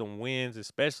pick up some wins,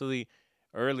 especially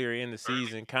earlier in the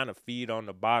season, kind of feed on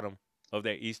the bottom of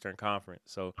that Eastern Conference.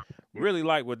 So, really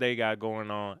like what they got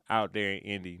going on out there in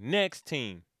Indy. Next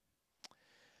team,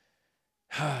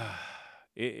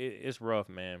 it's rough,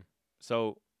 man.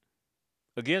 So,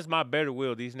 against my better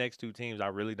will, these next two teams I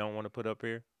really don't want to put up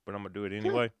here, but I'm gonna do it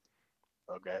anyway.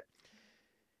 Okay.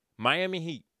 Miami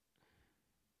Heat.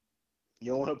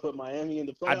 You don't want to put Miami in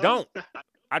the I playoffs don't.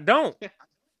 I don't.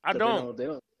 I because they don't. don't they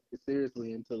don't take it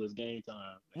seriously until it's game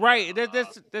time. Right.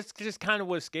 That's just kind of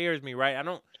what scares me, right?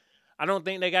 I don't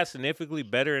think they got significantly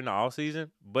better in the off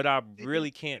season, but I Yeah.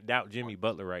 really can't doubt Jimmy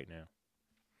Butler right now.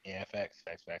 Yeah, facts.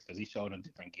 Because he showed him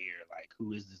different gear. Like,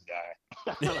 who is this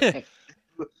guy? Like,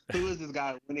 who is this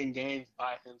guy winning games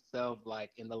by himself?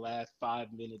 Like in the last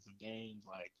 5 minutes of games.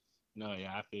 Like, no,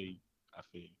 yeah, I feel you. I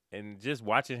feel And just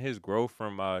watching his growth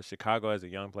from Chicago as a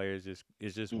young player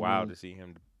is just you. wild Mm-hmm. to see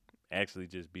him actually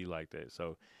just be like that.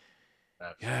 So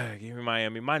Absolutely. yeah, give me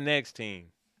Miami. My next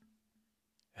team,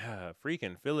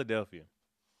 freaking Philadelphia.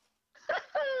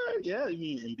 Yeah, you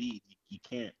mean Embiid. You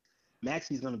can't.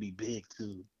 Maxi's gonna be big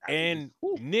too. I think he's. And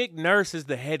Whew. Nick Nurse is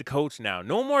the head coach now.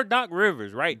 No more Doc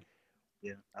Rivers, right?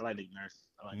 Yeah, I like Nick Nurse.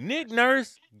 I like Nick Nick Nurse.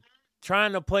 Nurse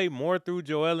trying to play more through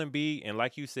Joel Embiid and,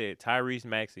 like you said, Tyrese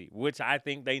Maxey, which I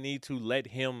think they need to let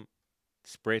him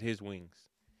spread his wings.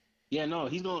 Yeah, no,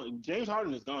 he's going. James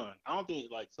Harden is gone. I don't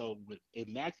think like so. If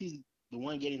Maxi's the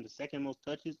one getting the second most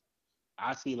touches,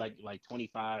 I see like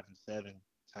 25 and 7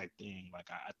 type thing. Like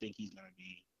I think he's gonna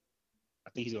be. I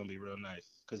think he's gonna be real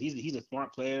nice because he's a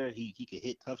smart player. He can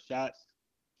hit tough shots.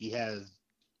 He has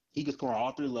he can score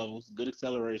all three levels. Good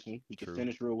acceleration. He can True.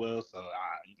 finish real well. So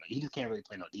he just can't really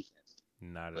play no defense.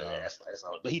 Not at But all. that's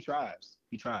all. But he tries.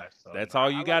 He tries. So That's all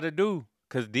I you got like to do.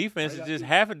 Because all defense you is gotta just do.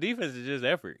 half of defense is just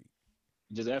effort.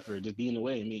 Just effort, just be in the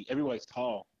way. I mean, everybody's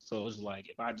tall, so it's like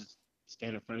if I just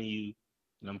stand in front of you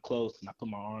and I'm close and I put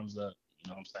my arms up, you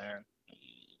know what I'm saying?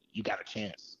 You got a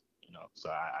chance, you know. So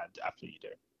I feel you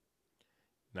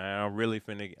Now I'm really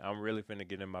finna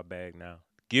get in my bag now.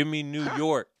 Give me New there.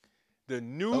 York. The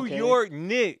New Okay. York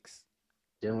Knicks.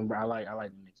 I like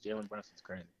the Knicks. Jalen Brunson's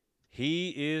crazy. He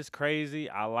is crazy.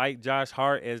 I like Josh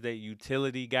Hart as that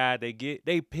utility guy.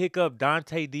 They pick up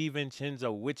Dante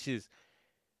DiVincenzo, which is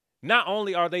not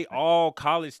only are they all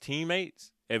college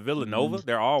teammates at Mm-hmm. Villanova,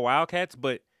 they're all Wildcats,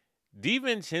 but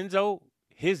DiVincenzo,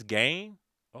 his game,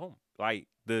 like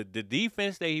the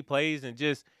defense that he plays, and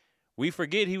just we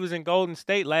forget he was in Golden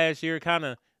State last year. Kind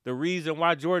of the reason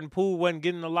why Jordan Poole wasn't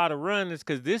getting a lot of run is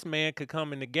because this man could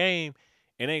come in the game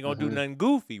and ain't gonna do Mm-hmm. nothing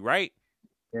goofy, right?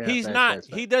 Yeah, He's facts, not. facts,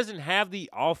 He facts. doesn't have the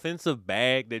offensive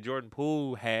bag that Jordan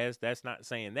Poole has. That's not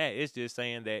saying that. It's just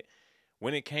saying that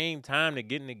when it came time to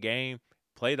get in the game,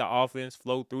 play the offense,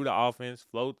 flow through the offense,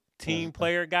 flow team Mhm.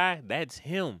 player guy, that's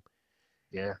him.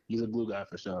 Yeah, he's a glue guy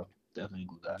for sure. Definitely a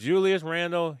glue Julius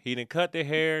Randle, he didn't cut the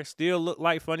hair, still look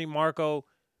like Funny Marco.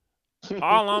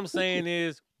 All I'm guy. saying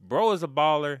is, bro is a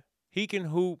baller. He can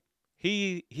hoop.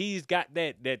 He's got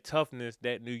that toughness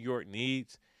that New York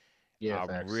needs. Yeah, I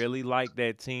facts. really like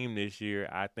that team this year.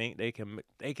 I think they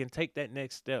can take that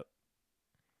next step.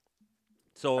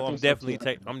 I So think so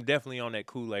too. I'm definitely on that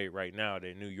Kool-Aid right now.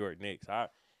 That New York Knicks.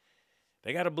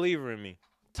 They got a believer in me.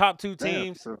 Top two Yeah, for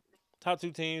teams. sure. Top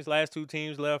two teams. Last two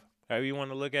teams left. However you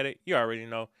want to look at it. You already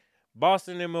know.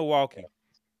 Boston and Milwaukee.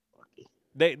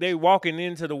 They walking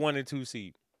into the 1 and 2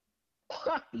 seed.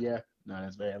 Yeah, no,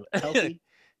 that's very healthy.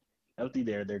 Healthy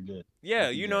there, they're good. Yeah,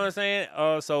 Healthy you know what I'm there.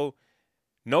 saying. So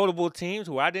notable teams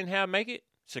who I didn't have make it.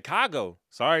 Chicago.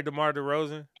 Sorry, DeMar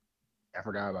DeRozan. I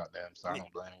forgot about them, so I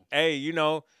don't blame.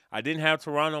 Hey, I didn't have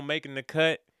Toronto making the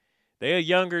cut. They're a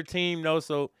younger team though,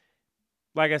 so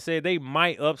like I said, they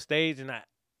might upstage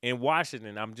in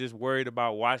Washington. I'm just worried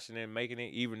about Washington making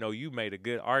it, even though you made a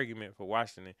good argument for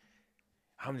Washington.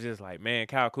 I'm just like, man,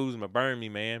 Kyle Kuzma burned me,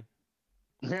 man.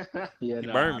 Yeah, He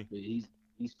no, burned me.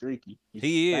 he's streaky.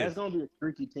 He Like, it's is. gonna be a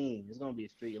streaky team. It's gonna be a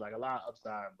streaky, like a lot of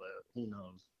upside, but who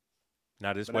knows?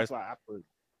 Now But that's why I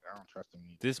don't trust him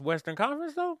either. this Western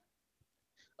Conference though.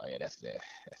 Oh yeah, that's that.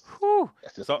 That's, Whew.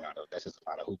 that's just a So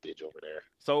lot of hoopage over there.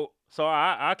 so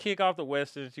I kick off the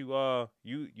West since you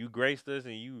graced us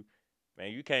and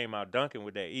you came out dunking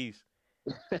with that East.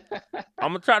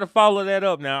 I'm gonna try to follow that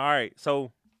up now. All right,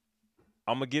 so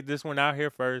I'm gonna get this one out here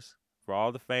first for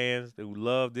all the fans who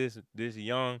love this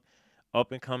young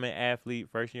up and coming athlete,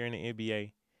 first year in the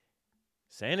NBA.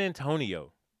 San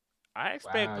Antonio. I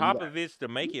expect Wow, you got Popovich to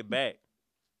make it back.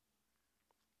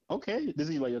 okay. This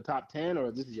is like your top 10,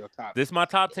 or this is your top This is my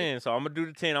top eight? 10, so I'm gonna do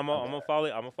the 10. I'm gonna, Okay, I'm gonna follow.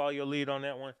 I'm gonna follow your lead on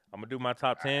that one. I'm gonna do my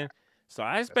top all right, 10. So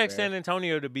I that's expect fair. San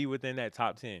Antonio to be within that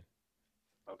top 10.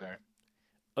 Okay,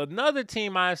 Another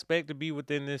team I expect to be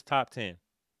within this top 10,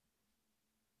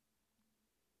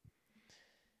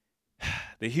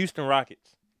 the Houston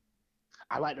Rockets.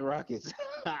 I like the Rockets.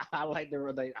 I like the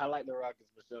Rockets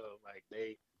for sure.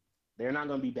 Like they're not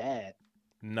gonna be bad.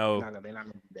 No, They're not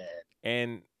gonna be bad.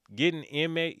 and getting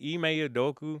Ime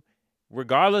Udoka,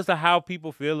 regardless of how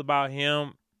people feel about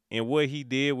him and what he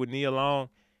did with Nia Long,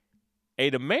 hey,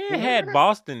 the man had Yeah,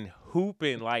 Boston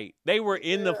hooping like they were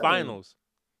in the yeah, finals.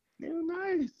 they were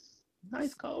nice.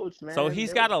 Nice coach, So man. he's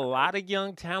They were got a nice. lot of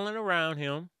young talent around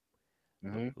him.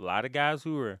 Mm-hmm. A lot of guys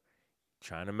who are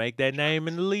trying to make that name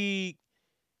in the league.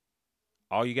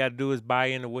 All you got to do is buy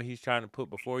into what he's trying to put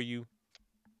before you.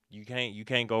 You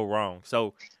can't go wrong.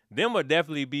 So them would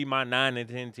definitely be my 9 and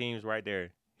 10 teams right there.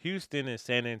 Houston and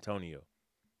San Antonio.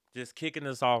 Just kicking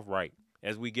us off right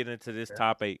as we get into this Yeah.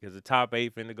 top 8 because the top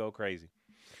 8 finna go crazy.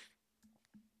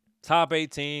 Top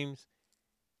 8 teams.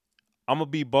 I'm gonna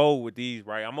be bold with these,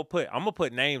 right? I'm gonna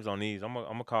put names on these. I'm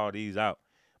gonna call these out.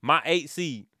 My 8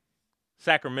 seed,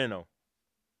 Sacramento.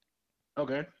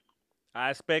 Okay. I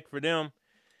expect for them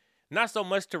not so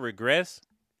much to regress,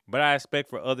 but I expect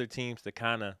for other teams to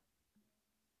kind of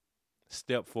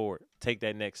step forward, take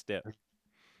that next step.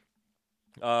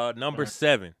 Number Okay.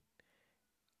 7,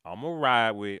 I'm gonna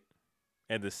ride with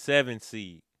at the 7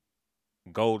 seed,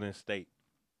 Golden State.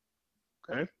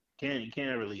 Okay.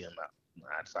 Can't really get them out.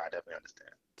 I definitely understand.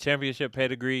 Championship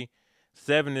pedigree.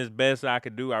 7 is best I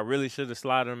could do. I really should have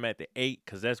slotted them at the 8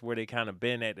 because that's where they kind of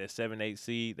been at that 7-8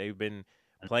 seed. They've been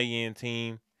play-in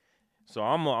team. So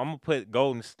I'm gonna put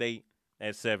Golden State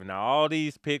at 7. Now all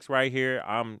these picks right here,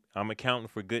 I'm accounting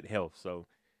for good health. So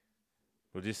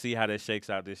we'll just see how that shakes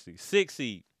out this season. 6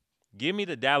 seed. Give me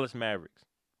the Dallas Mavericks.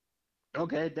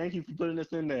 Okay. Thank you for putting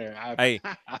this in there. Hey,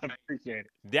 I appreciate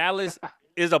it. Dallas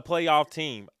is a playoff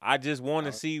team. I just want to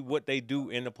Oh, see what they do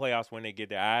in the playoffs when they get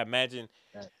there. I imagine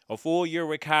okay. a full year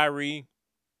with Kyrie,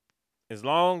 as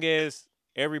long as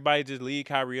everybody just leave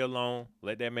Kyrie alone,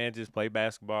 let that man just play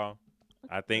basketball.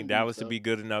 I I think believe Dallas would so. be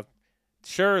good enough,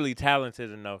 surely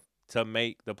talented enough to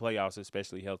make the playoffs,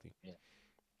 especially healthy. Yeah,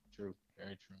 true.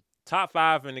 Very true. Top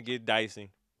 5 finna get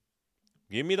dicey.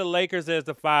 Give me the Lakers as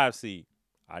the 5 seed.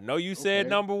 I know you said Okay.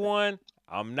 number 1.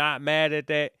 I'm not mad at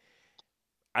that.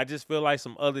 I just feel like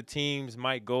some other teams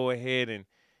might go ahead and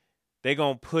they're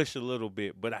going to push a little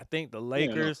bit. But I think the Yeah, no, for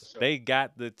Lakers, sure. they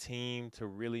got the team to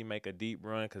really make a deep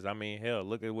run because, I mean, hell,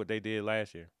 look at what they did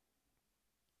last year.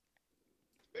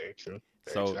 Very true.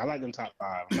 Very So, true. I like them top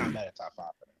 5. I'm not mad at top 5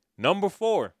 for that. number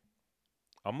 4,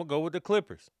 I'm going to go with the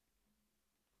Clippers.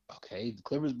 Okay, the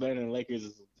Clippers better than the Lakers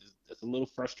is it's a little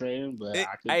frustrating, but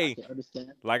I Hey, can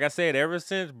understand. like I said, ever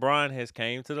since Bron has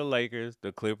came to the Lakers,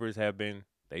 the Clippers have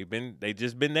they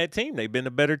just been that team. They've been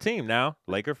a better team. Now,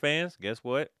 Laker fans, guess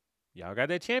what? Y'all got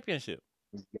that championship.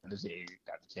 You got the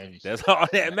championship. That's all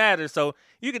that matters. So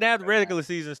you can have the That matters. regular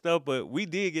season stuff, but we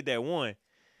did get that one.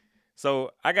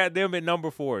 So I got them at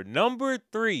number 4. Number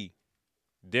 3,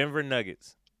 Denver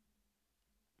Nuggets.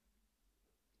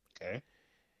 Okay.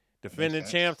 Defending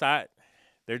Makes sense. champs,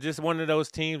 they're just one of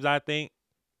those teams I think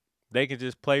they can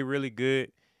just play really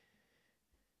good.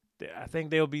 I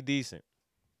think they'll be decent.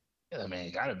 Yeah, man,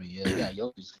 it gotta be. Yeah, you got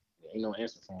Jokic. Ain't no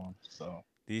answer for him. So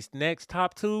These next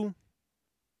top two,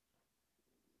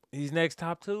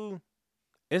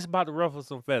 it's about to ruffle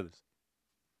some feathers.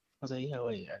 I was like, yeah,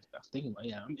 wait. I was thinking,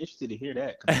 I'm interested to hear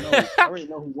that because I already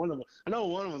know who one of them. I know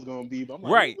who one of them's gonna be, but I'm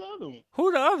like, Right. who's the other one?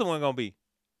 Who the other one gonna be?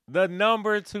 The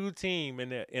number 2 team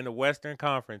in the Western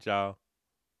Conference, y'all.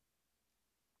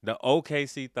 The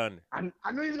OKC Thunder. I knew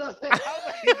he was gonna say. I was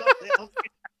like, he gonna say okay.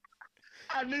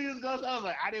 I knew he was gonna say. I was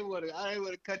like, I didn't want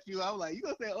to cut you. I was like, you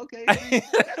gonna say okay?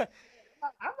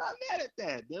 I'm not mad at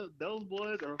that. Those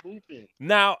boys are hooping.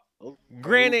 Now, Those boys are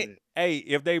granted, hooping. hey,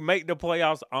 if they make the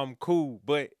playoffs, I'm cool.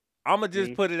 But I'm going to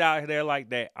just put it out there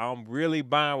like that. I'm really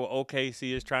buying what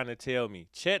OKC is trying to tell me.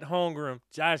 Chet Holmgren,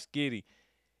 Josh Giddey,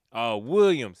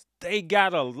 Williams, they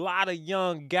got a lot of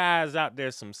young guys out there,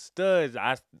 some studs.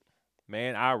 I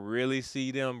really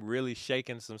see them really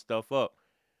shaking some stuff up.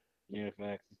 Yeah,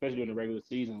 facts. Especially during the regular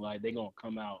season, like they gonna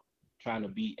come out trying to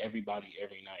beat everybody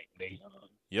every night. They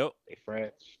they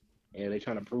fresh, and they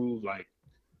trying to prove like,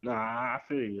 nah, I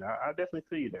feel you. I definitely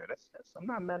feel you there. That's I'm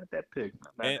not mad at that pick. I'm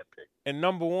not mad at that pick. And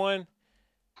number 1,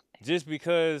 just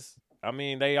because, I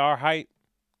mean, they are hype,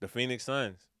 the Phoenix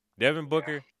Suns. Devin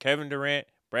Booker, Kevin Durant,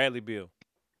 Bradley Beal.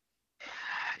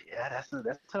 Yeah, that's a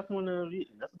tough one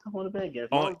to bet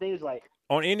against. Long things like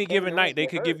on any Kevin given Durant night, they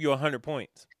could give you 100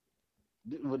 points.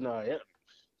 Well, no, yeah,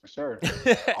 for sure.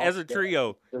 As a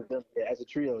trio. As a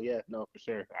trio, yeah, no, for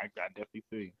sure. I definitely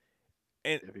feel you.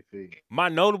 And definitely feel you. My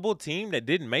notable team that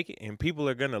didn't make it, and people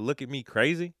are gonna look at me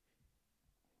crazy.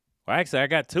 Well, actually, I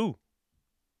got 2.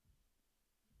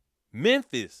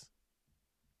 Memphis.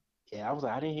 Yeah, I was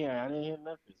like, I didn't hear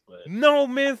Memphis, but no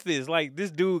Memphis. Like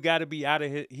this dude got to be out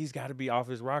of he's got to be off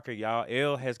his rocker, y'all.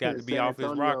 L has got to be off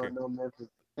his rocker. No Memphis.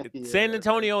 Yeah, San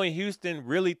Antonio and Houston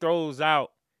really throws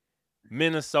out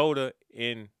Minnesota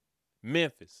and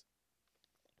Memphis.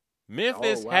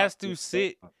 Memphis has to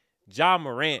sit Ja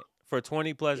Morant for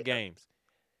 20-plus games.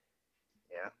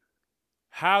 Yeah.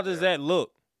 How does that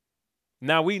look?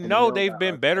 Now, we know they've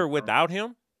been better without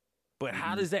him, but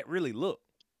how does that really look?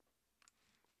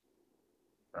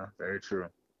 Very true.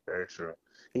 Very true.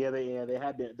 Yeah, they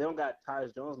have been. They don't got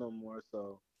Tyus Jones no more,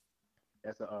 so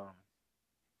that's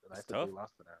it's tough. Big loss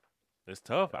for them. It's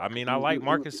tough. I mean, I like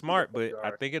Marcus Smart, but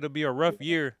I think it'll be a rough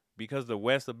year because the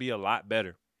West will be a lot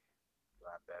better. A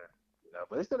lot better. You know,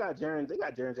 but they still got Jaren. They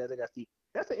got Jaren Jackson. They got Steve.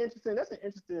 That's an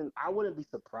interesting. I wouldn't be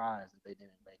surprised if they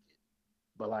didn't make it.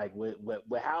 But like with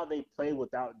how they play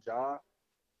without Ja,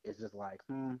 it's just like,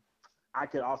 I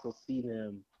could also see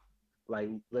them, like,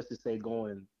 let's just say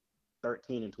going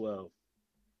 13-12.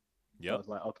 Yep. So it's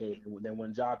like, okay, then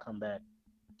when Ja come back,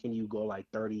 can you go like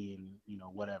 30 and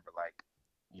whatever, like,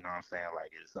 you know what I'm saying?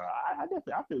 Like, it's I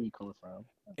definitely I feel where you coming from.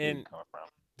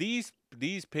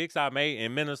 These picks I made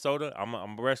in Minnesota, I'm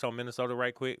gonna rest on Minnesota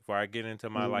right quick before I get into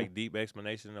my like deep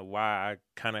explanation of why I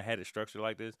kind of had it structured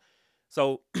like this.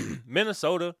 So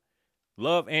Minnesota,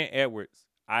 Love and Edwards.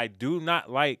 I do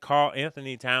not like Karl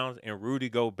Anthony Towns and Rudy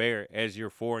Gobert as your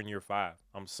 4 and your 5.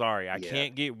 I'm sorry. I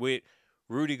can't get with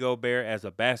Rudy Gobert as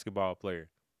a basketball player.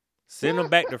 Send him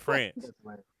back to France.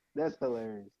 That's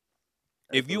hilarious.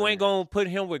 If you ain't going to put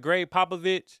him with Greg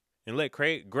Popovich and let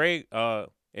Greg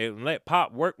and let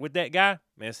Pop work with that guy,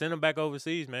 man, send him back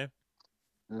overseas, man.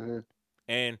 Mm-hmm.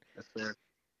 And that's fair.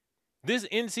 This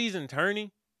in-season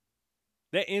tourney,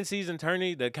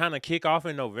 to kind of kick off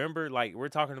in November, like we're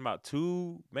talking about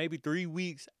 2, maybe 3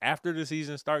 weeks after the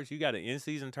season starts, you got an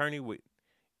in-season tourney with,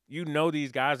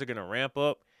 these guys are going to ramp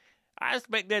up. I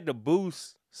expect that to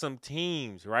boost some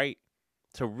teams, right?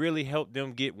 to really help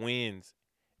them get wins.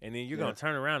 And then you're Yeah. going to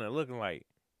turn around and looking like,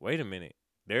 wait a minute,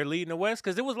 they're leading the West?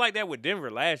 Because it was like that with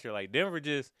Denver last year. Like, Denver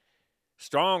just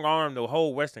strong armed the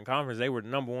whole Western Conference. They were the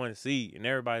number 1 seed. And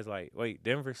everybody's like, wait,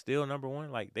 Denver's still number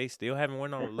 1? Like, they still haven't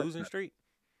won on a losing streak?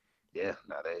 Yeah,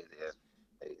 no,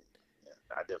 yeah,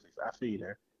 I definitely, I feel you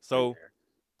there. So I don't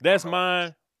that's know about this.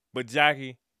 mine. But,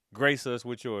 Jackie, grace us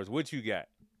with yours. What you got?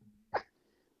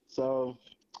 So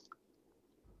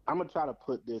I'm gonna try to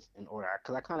put this in order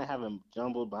because I kind of have them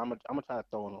jumbled, but I'm gonna try to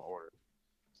throw in an order.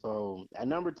 So at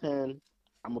number 10,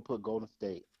 I'm gonna put Golden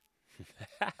State.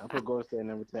 I'm gonna put Golden State at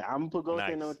number 10. I'm gonna put Golden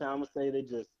State at number Nice. 10. I'm gonna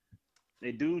say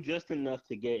they do just enough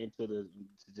to get into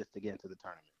to get into the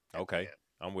tournament at the Okay. end.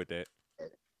 I'm with that.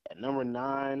 At number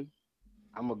 9,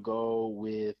 I'm gonna go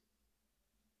with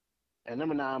at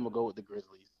number 9. I'm gonna go with the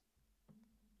Grizzlies.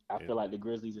 I Yeah, feel like the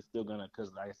Grizzlies are still gonna,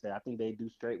 because like I said, I think they do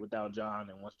straight without John,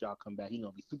 and once John come back, he's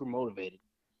gonna be super motivated.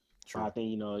 So I true.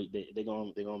 think they're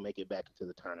gonna make it back into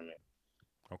the tournament.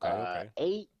 Okay,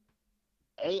 okay.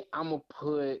 8, I'm gonna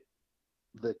put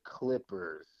the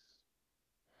Clippers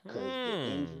because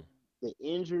Hmm. the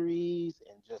injuries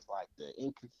and just like the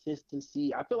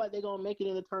inconsistency. I feel like they're gonna make it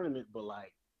in the tournament, but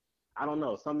like I don't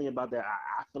know, something about that.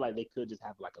 I feel like they could just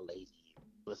have like a lazy year,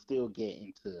 but still get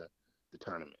into the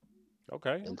tournament.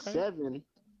 Okay, And okay.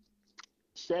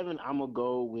 7, I'm gonna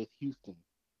go with Houston.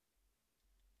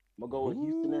 I'm gonna go with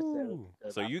Houston at 7 Ooh.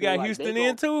 because So I you feel got like they Houston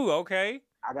in go. too. Okay.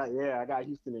 I got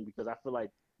Houston in because I feel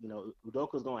like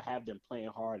Udoka's gonna have them playing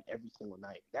hard every single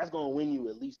night. That's gonna win you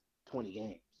at least 20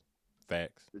 games.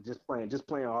 Facts. Just playing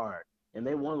hard, and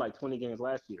they won like 20 games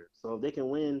last year. So if they can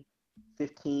win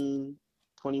 15,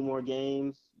 20 more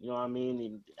games, you know what I mean,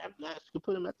 and that could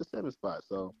put them at the 7th spot.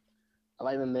 So I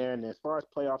like them there. And as far as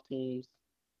playoff teams,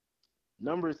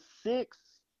 number 6,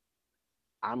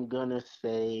 I'm gonna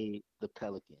say the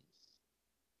Pelicans.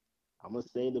 I'm gonna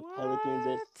say the Pelicans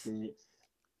at What? 6.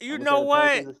 You I'm gonna say know the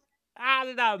what? Pelicans at How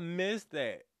did I miss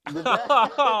that?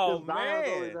 Oh because Zion's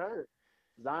always man. hurt.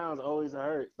 Zion's always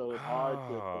hurt, so it's hard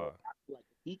to. But Ah, I feel like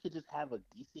if he could just have a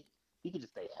decent, he could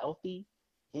just stay healthy.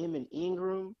 Him and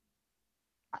Ingram,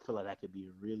 I feel like that could be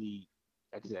really.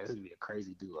 Like I said, this would be a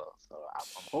crazy duo. So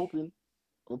I'm hoping I'm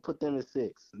gonna put them at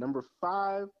 6. Number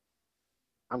 5,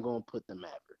 I'm gonna put the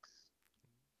Mavericks.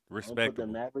 I'm gonna put the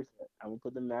respectable. Mavericks. I'm gonna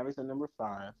put the Mavericks at number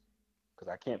 5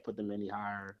 because I can't put them any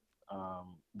higher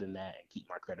than that and keep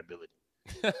my credibility.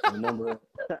 And number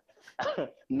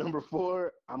number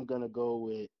 4, I'm gonna go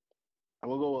with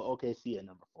OKC at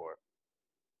number 4.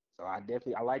 So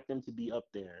I like them to be up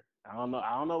there. I don't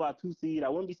know about 2 seed. I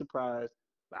wouldn't be surprised,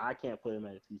 but I can't put them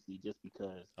at a 2 seed just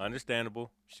because.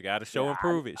 Understandable. She got to Yeah, show and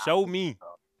prove it. Show me. so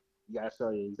you gotta show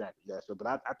you exactly. You gotta show, but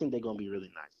I think they're gonna be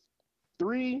really nice.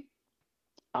 3,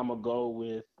 I'm gonna go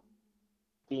with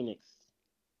Phoenix.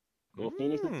 Go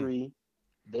Phoenix at Mm. 3.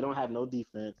 They don't have no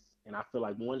defense, and I feel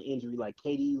like one injury, like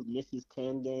KD misses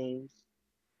 10 games,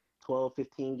 12,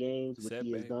 15 games, which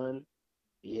he has Setback. done.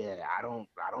 Yeah, I don't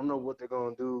know what they're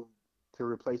gonna do to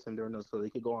replace him during those. So they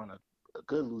could go on a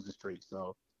good losing streak.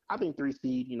 So I think 3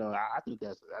 seed. I think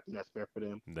that's fair for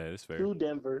them. That is fair. 2,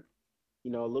 Denver. A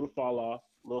little fall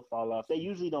off, They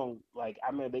usually don't like.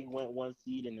 I mean, they went 1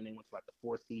 seed and then they went to like the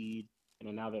 4 seed, and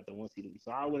then now they're at the 1 seed.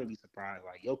 So I wouldn't be surprised.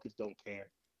 Like Jokic don't care.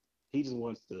 He just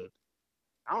wants to.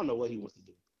 I don't know what he wants to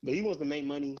do, but he wants to make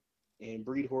money and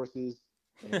breed horses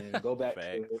and go back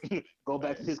Facts. to go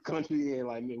back to Facts. his country and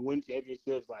like win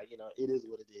championships. Like it is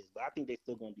what it is. But I think they're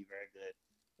still going to be very good.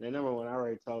 And then number 1, I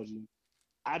already told you.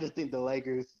 I just think the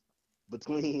Lakers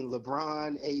between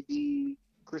LeBron, AD,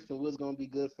 Christian Wood's going to be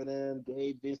good for them.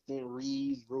 Gabe Vincent,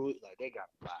 Reeves, Rui, like they got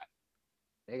a lot.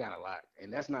 They got a lot,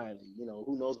 and that's not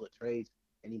who knows what trades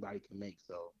anybody can make.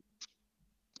 So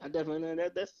I definitely yeah,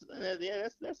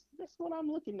 that's what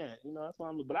I'm looking at. That's what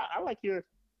I'm. But I like I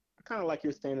kind of like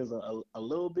your standards a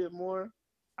little bit more.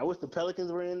 I wish the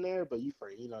Pelicans were in there, but you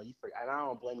forget, and I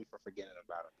don't blame you for forgetting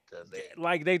about them because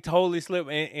Like they totally slipped.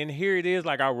 And here it is.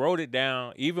 Like I wrote it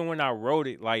down. Even when I wrote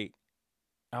it, like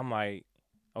I'm like,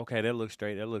 okay, that looks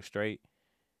straight. That looks straight.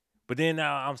 But then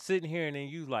now I'm sitting here and then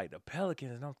you like the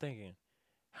Pelicans, and I'm thinking,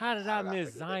 how did how I did I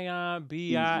miss forget that? Zion,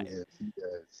 Bi?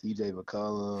 CJ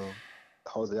McCollum,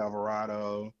 Jose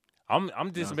Alvarado. I'm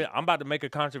You just know, I'm about to make a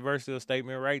controversial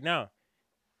statement right now.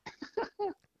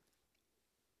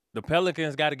 The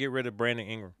Pelicans got to get rid of Brandon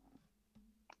Ingram.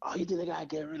 oh, you think they gotta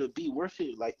get rid of B? Worship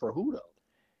like for who though?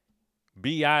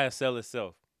 Bi will sell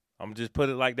itself. I'm just put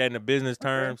it like that in the business Okay,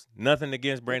 terms. Nothing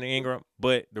against that's Brandon cool. Ingram,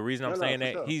 but the reason I'm No, saying for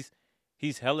that sure.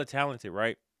 he's hella talented,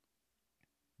 right?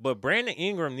 But Brandon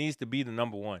Ingram needs to be the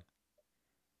number 1.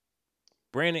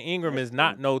 Brandon Ingram That's is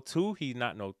not true. no 2. He's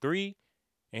not no 3,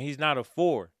 and he's not a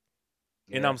 4.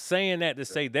 And Yeah. I'm saying that to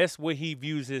say that's what he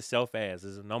views himself as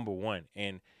a number one.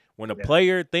 And when a Yeah.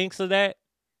 player thinks of that,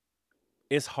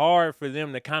 it's hard for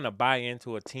them to kind of buy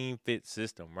into a team fit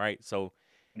system, right? So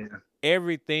Yeah.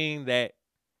 everything that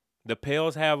the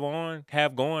Pels have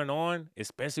going on,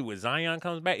 especially with Zion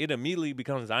comes back, it immediately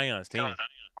becomes Zion's team.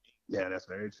 Yeah, that's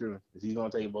very true. He's gonna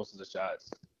take most of the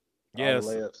shots, all the Yes.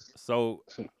 layups. So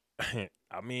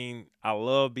I mean, I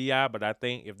love BI, but I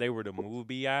think if they were to move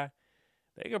BI,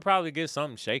 they could probably get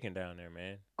something shaken down there,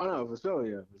 man. Oh no, for sure,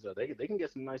 yeah, for sure. They can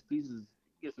get some nice pieces,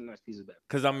 back for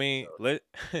Cause BI I for mean,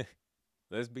 sure.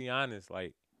 let's be honest.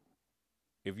 Like,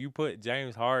 if you put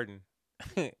James Harden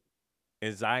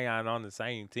and Zion on the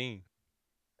same team,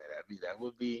 That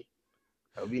would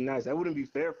be nice. That wouldn't be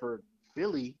fair for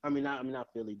Philly. Not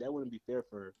Philly. That wouldn't be fair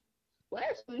for. Well,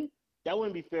 actually, that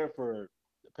wouldn't be fair for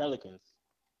the Pelicans.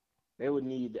 They would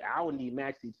need. I would need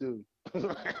Maxi too.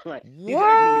 Like he's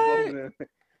not giving me both of what? them.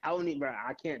 I would need, bro.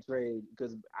 I can't trade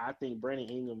because I think Brandon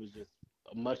Ingram is just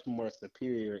much more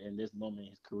superior in this moment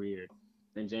in his career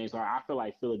than James Harden. I feel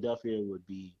like Philadelphia would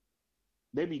be.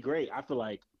 They'd be great. I feel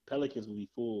like Pelicans would be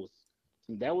fools.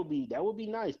 That would be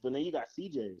nice. But then you got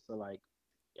CJ. So like,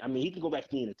 he can go back to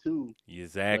being a two, but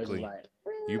it's just Exactly. like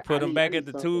You put him I back at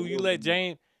need the something a two. You little bit let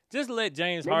more.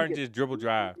 James Maybe Harden get just dribble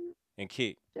drive and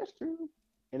kick. that's true.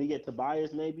 And he get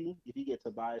Tobias maybe. If he get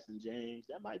Tobias and James,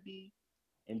 that might be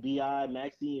and Bi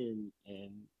Maxi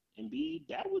and B.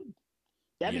 That'd be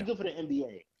Yeah, good for the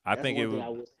NBA. I That's think one thing I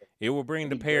would say. it will bring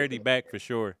That'd the be great for parity the back NBA. for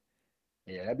sure.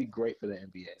 Yeah, that'd be great for the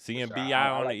NBA for Seeing sure. Bi I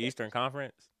on the like that. Eastern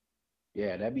Conference.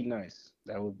 Yeah, that'd be nice.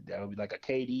 That would be like a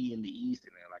KD in the East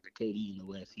and then like a KD in the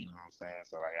West. You know what I'm saying?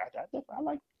 So like I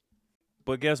like.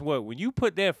 But guess what? When you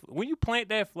plant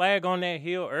that flag on that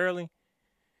hill early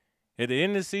at the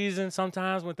end of the season,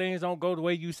 sometimes when things don't go the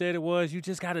way you said it was, you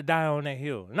just gotta die on that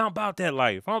hill. And I'm about that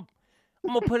life. I'm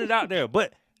gonna put it out there.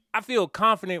 But I feel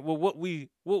confident with what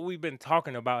we've been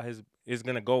talking about is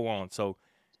gonna go on. So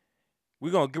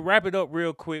we're gonna wrap it up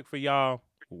real quick for y'all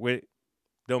with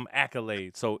them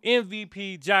accolades. So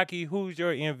MVP jockey, who's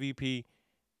your MVP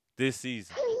this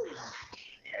season?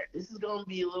 Yeah, this is gonna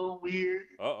be a little weird,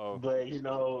 Uh-oh. but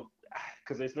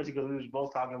because especially because we were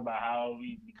both talking about how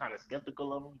we be kind of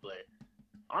skeptical of him. But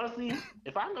honestly,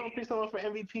 if I'm gonna pick someone for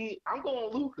MVP, I'm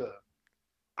going Luca.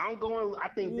 I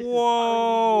think this is finally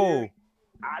the year. Whoa.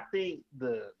 I think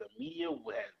the media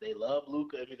they love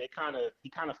Luca. He kind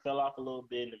of fell off a little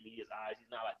bit in the media's eyes.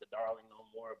 He's not like the darling no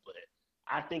more. But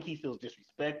I think he feels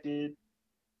disrespected.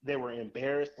 They were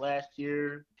embarrassed last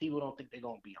year. People don't think they're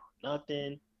gonna be on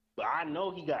nothing. But I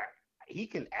know he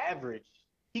can average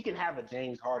he can have a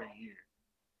James Harden year.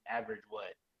 Average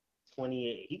what?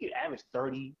 28. He could average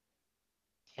 30,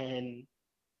 10,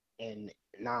 and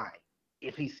 9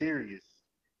 if he's serious.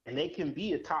 And they can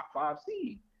be a top 5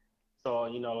 seed. So,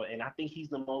 and I think he's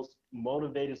the most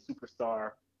motivated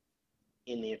superstar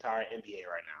in the entire NBA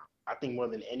right now. I think more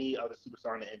than any other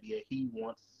superstar in the NBA, he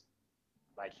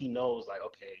knows, like,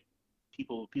 okay,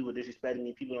 people disrespecting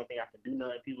me. People don't think I can do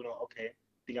nothing. People don't, okay,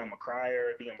 think I'm a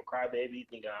crier, think I'm a crybaby,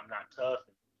 think I'm not tough.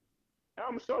 And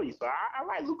I'm gonna show you. So I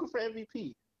like Luca for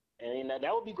MVP, and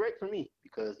that would be great for me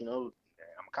because I'm a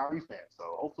Kyrie fan. So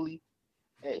hopefully,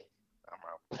 hey, I'm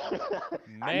out.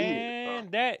 I need it. So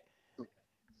Man, that that's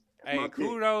hey, my pick.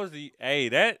 kudos to hey,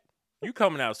 that you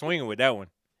coming out swinging with that one.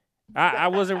 I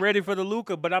wasn't ready for the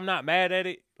Luca, but I'm not mad at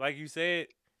it. Like you said,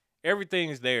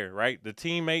 everything's there, right? The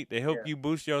teammate to help Yeah. you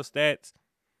boost your stats,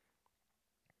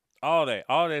 all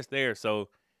that's there. So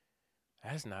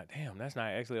that's not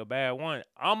actually a bad one.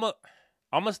 I'm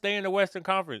gonna stay in the Western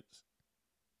Conference.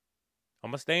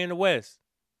 I'm gonna stay in the West.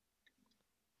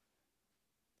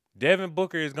 Devin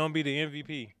Booker is gonna be the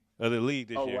MVP of the league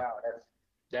this Oh year. wow,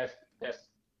 that's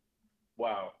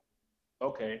wow.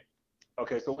 Okay,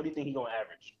 okay. So what do you think he's gonna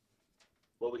average?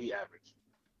 What would he average?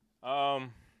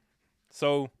 Um,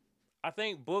 so I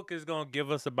think Book is gonna give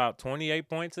us about 28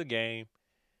 points a game,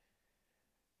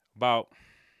 about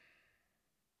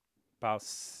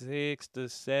 6 to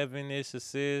 7 ish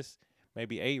assists,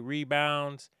 maybe 8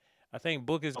 rebounds. I think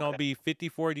Book is gonna Okay, be 50,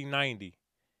 40, 90.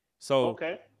 So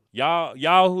okay.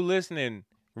 y'all who listening,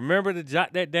 remember to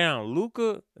jot that down.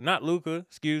 Not Luca,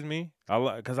 excuse me.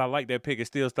 Because I like that pick. It's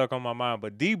still stuck on my mind.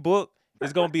 But D Book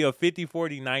is gonna be a 50,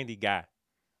 40, 90 guy.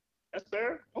 That's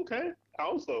fair. Okay.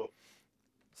 Also,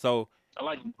 So I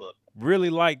like the book. really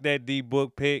like that D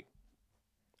Book pick.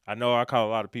 I know I caught a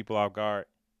lot of people off guard.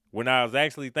 When I was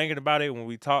actually thinking about it, when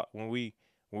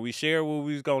we shared what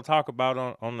we was gonna talk about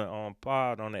on the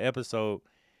pod on the episode,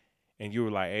 and you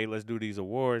were like, "Hey, let's do these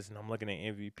awards," and I'm looking at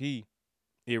MVP.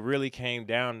 It really came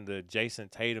down to Jason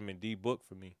Tatum and D Book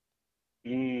for me.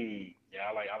 Yeah,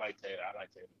 I like Tatum. I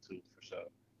like Tatum too for sure.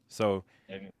 So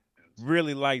Tatum.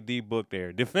 really like D Book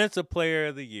there. Defensive player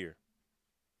of the year.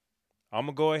 I'm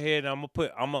gonna go ahead and I'm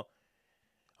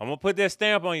gonna put that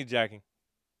stamp on you, Jackie.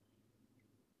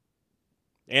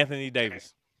 Anthony Okay.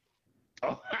 Davis.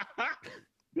 Oh,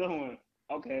 good one.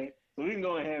 Okay, so we can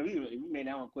go ahead. We made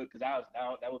that one quick because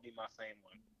that would be my same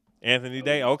one. Anthony That would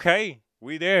be Davis. my Okay,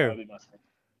 we that there. would be my same.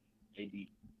 AD.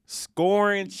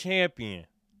 Scoring champion.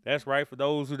 That's right. For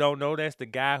those who don't know, that's the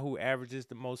guy who averages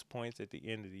the most points at the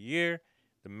end of the year.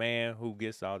 The man who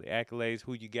gets all the accolades.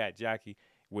 Who you got, Jackie,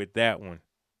 with that one?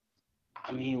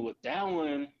 I mean, with that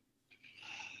one,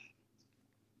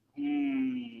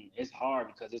 it's hard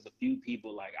because there's a few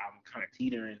people like I'm kind of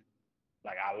teetering.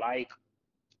 Like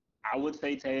I would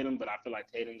say Tatum, but I feel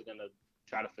like Tatum's gonna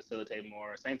try to facilitate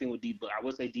more. Same thing with D Book. I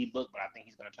would say D Book, but I think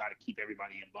he's gonna try to keep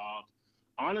everybody involved.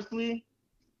 Honestly,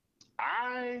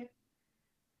 I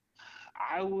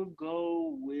I would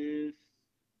go with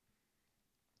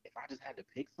if I just had to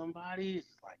pick somebody. It's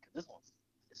just like this one's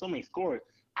so many scores.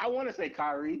 I want to say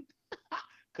Kyrie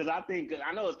because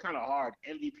I know it's kind of hard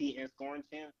MVP and scoring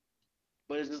champ,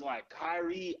 but it's just like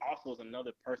Kyrie also is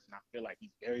another person. I feel like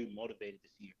he's very motivated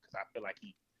this year because I feel like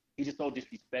he's just so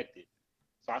disrespected.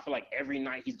 So I feel like every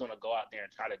night he's gonna go out there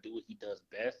and try to do what he does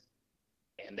best,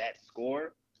 and that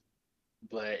score.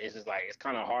 But it's just like it's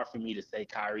kind of hard for me to say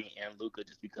Kyrie and Luka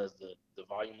just because the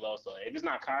volume low. So if it's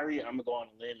not Kyrie, I'm gonna go on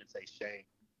a limb and say Shea.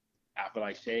 I feel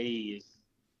like Shea is.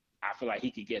 I feel like he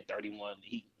could get 31.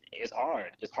 It's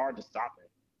hard. It's hard to stop him.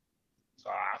 So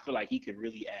I feel like he could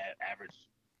really average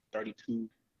 32,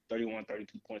 31,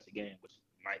 32 points a game, which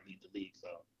might lead the league. So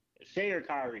Shea or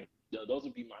Kyrie, those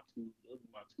would be my two. Those would be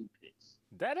my two picks.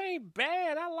 That ain't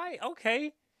bad. I like.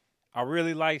 Okay. I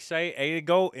really like Shea.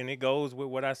 And it goes with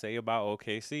what I say about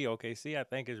OKC. OKC, I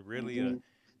think is really Mm-hmm.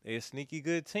 a sneaky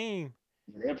good team.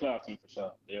 Yeah, they're a playoff team for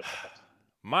sure. They're a playoff team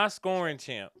My for scoring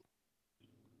sure. champ,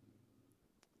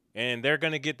 and they're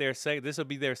gonna get their This will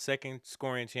be their second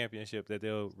scoring championship that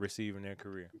they'll receive in their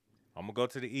career. I'm gonna go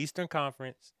to the Eastern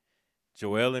Conference.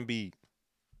 Joel Mm-hmm. Embiid.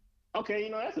 Okay,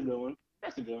 that's a good one.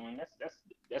 That's a good one.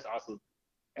 That's also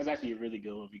that's actually a really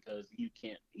good one because you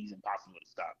can't. He's impossible to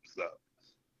stop. So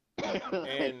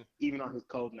And even on his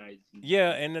cold nights,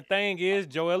 yeah, he's and the thing is,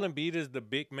 Joel Embiid is the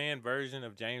big man version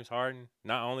of James Harden.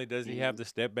 Not only does he have mm-hmm. the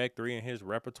step back three in his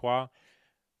repertoire,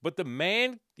 but the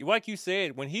man, like you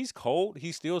said, when he's cold,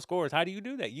 he still scores. How do you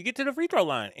do that? You get to the free throw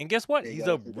line, and guess what? They He's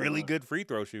got a a free throw really line. good free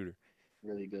throw shooter.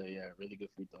 Really good, yeah, really good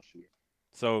free throw shooter.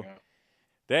 So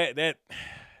Yeah. that that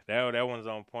that one's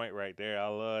on point right there. I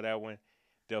love that one.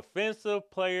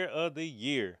 Defensive player of the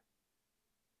year.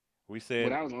 We Well,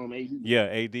 said, that was on AD. yeah,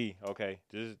 AD. Okay,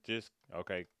 just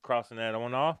okay. Crossing that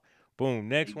one off. Boom.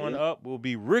 Next You one good? up will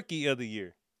be rookie of the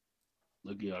year.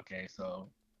 Look good. Okay, so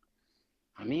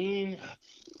I mean,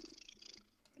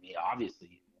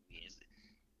 obviously,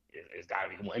 it's got to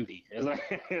be Wemby.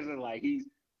 It's like he's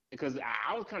because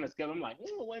I was kind of scared. I'm like,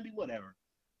 Wemby, whatever.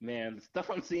 Man, the stuff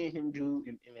I'm seeing him do,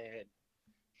 man,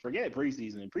 forget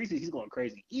preseason. Preseason, he's going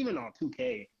crazy. Even on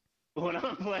 2K, when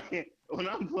I'm playing,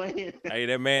 Hey,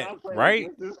 that when man, I'm playing right?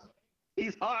 against this,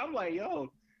 he's hard. I'm like,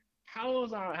 yo, how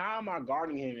am I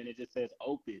guarding him? And it just says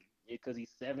open because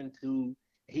he's 7'2".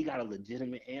 He got a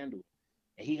legitimate handle,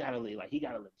 and he got a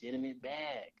legitimate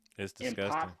bag. It's And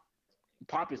disgusting.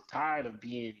 Pop is tired of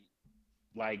being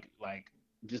like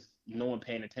just no one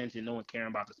paying attention, no one caring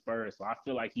about the Spurs. So I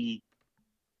feel like he's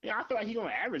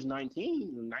gonna average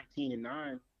 19 and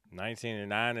 9.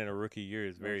 19-9 in a rookie year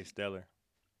is very stellar.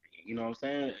 You know what I'm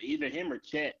saying? Either him or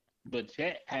Chet. But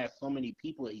Chet has so many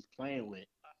people that he's playing with.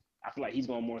 I feel like he's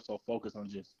going to more so focus on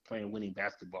just playing winning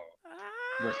basketball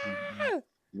versus Ah!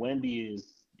 Wemby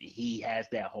he has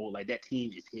that whole like that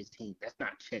team is his team. That's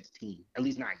not Chet's team, at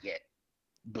least not yet.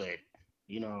 But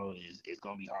it's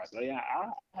gonna be hard. So yeah, I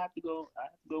have to go. I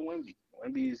have to go Wemby.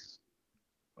 Wemby's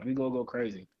let me go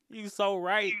crazy. You so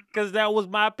right, cause that was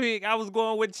my pick. I was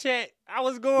going with Chet. I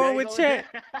was There going you with go with Chet.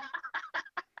 Chet.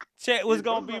 Chet was Yeah,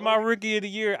 gonna those be are my only. rookie of the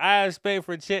year. I expect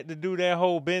for Chet to do that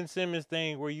whole Ben Simmons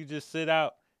thing where you just sit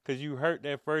out because you hurt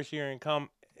that first year and come.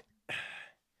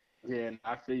 Yeah,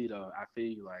 I feel you though. I feel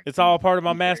you like It's he's all part of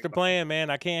my he's very master plan, man.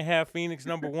 I can't have Phoenix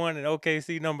number one and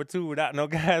OKC number two without no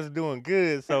guys doing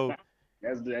good. So,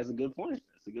 that's a good point.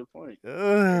 That's a good point.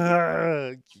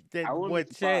 Very good point. that I wouldn't be boy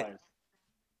Chet, surprised.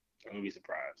 I wouldn't be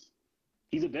surprised.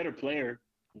 He's a better player.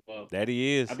 Well, that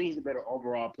he I is. think he's a better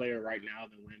overall player right now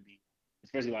than Wemby,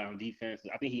 especially like on defense.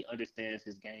 I think he understands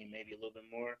his game maybe a little bit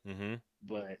more. Mm-hmm.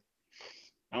 But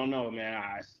I don't know, man.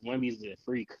 Wemby's a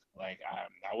freak. Like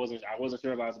I wasn't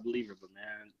sure if I was a believer, but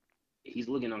man, he's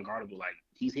looking unguardable. Like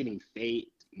he's hitting fade.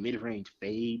 mid-range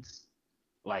fades.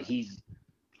 Like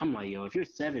I'm like, yo, if you're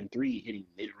 7'3" hitting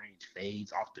mid-range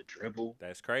fades off the dribble,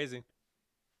 That's crazy.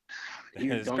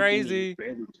 you're That's dunking and you're crazy.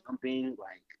 barely jumping.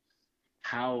 Like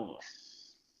how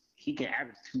he can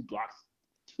average 2 blocks,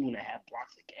 2.5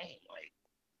 blocks a game. Like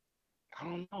I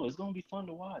don't know. It's gonna be fun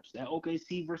to watch. That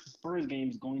OKC versus Spurs game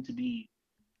is going to be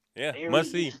Yeah, very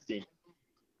must see. interesting.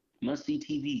 Must see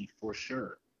TV for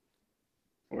sure.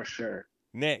 For sure.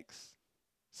 Next,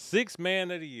 sixth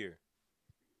man of the year.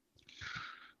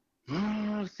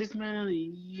 6 man of the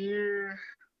year.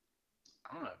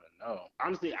 I don't even know.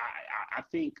 Honestly, I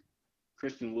think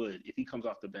Christian Wood, if he comes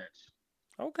off the bench,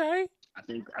 Okay.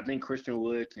 I think Christian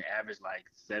Wood can average like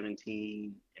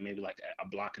 17 and maybe like a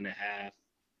block and a half,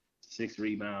 6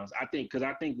 rebounds. I think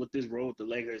with this role with the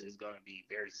Lakers is going to be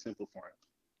very simple for him.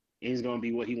 It's going to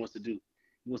be what he wants to do.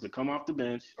 He wants to come off the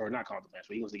bench, or not come off the bench,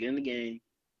 but he wants to get in the game.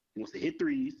 He wants to hit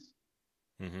threes,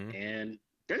 Mm-hmm. and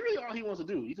that's really all he wants to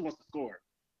do. He just wants to score.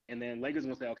 And then Lakers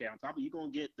gonna say, okay, on top of you gonna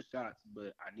get the shots,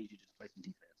 but I need you to just play some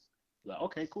defense. Like,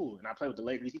 okay, cool. And I play with the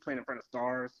Lakers. He playing in front of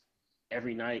stars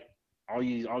every night. All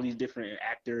these different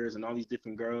actors and all these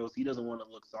different girls. He doesn't want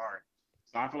to look sorry.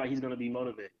 So I feel like he's gonna be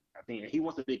motivated. I think he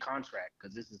wants a big contract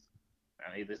because this is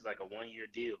like a 1 year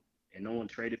deal, and no one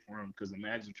traded for him because the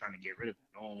Magic are trying to get rid of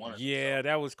him. No one wanted him. So Yeah,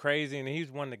 that was crazy, and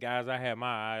he's one of the guys I had my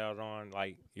eye out on.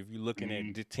 Like, if you're looking at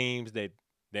mm-hmm, the teams that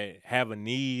have a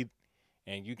need,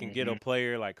 and you can get mm-hmm, a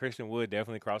player like Christian Wood,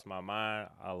 definitely crossed my mind.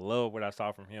 I love what I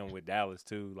saw from him with Dallas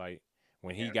too. Like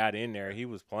when he yeah. got in there, he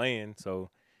was playing. So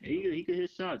He could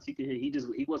hit shots. He could hit.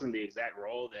 He wasn't the exact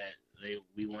role that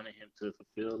we wanted him to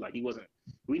fulfill. Like he wasn't.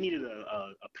 We needed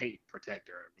a paint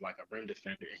protector, like a rim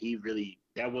defender. He really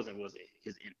that wasn't was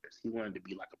his interest. He wanted to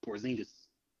be like a Porzingis,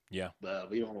 yeah. but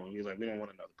we don't want. He was like we don't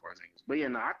want another Porzingis. But yeah,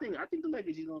 no, I think the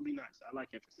Lakers is gonna be nice. I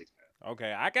like him for 6 man.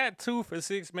 Okay, I got two for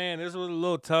six man. This was a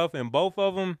little tough, and both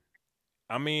of them.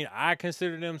 I mean, I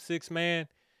consider them six man,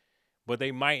 but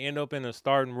they might end up in a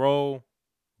starting role.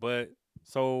 But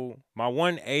so my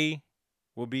 1A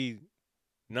will be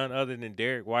none other than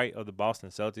Derek White of the Boston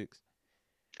Celtics.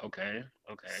 Okay,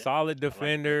 okay, Solid I like that.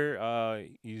 defender.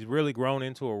 He's really grown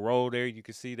into a role there. You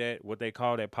can see that what they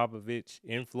call that Popovich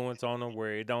influence on him,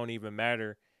 where it don't even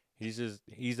matter.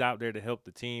 He's out there to help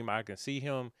the team. I can see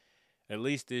him at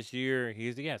least this year.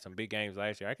 He had some big games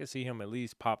last year. I can see him at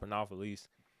least popping off at least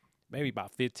maybe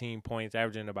about 15 points,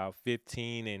 averaging about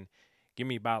 15, and give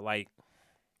me about like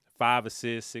 5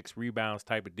 assists, 6 rebounds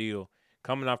type of deal.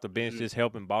 Coming off the bench, Hmm. just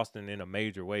helping Boston in a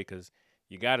major way because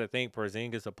you got to think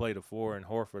Porzingis will play the four and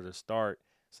Horford to start.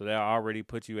 So that already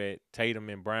put you at Tatum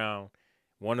and Brown,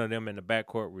 one of them in the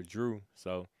backcourt with Drew.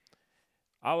 So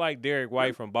I like Derek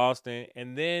White from Boston.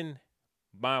 And then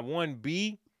my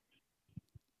 1B,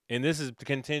 and this is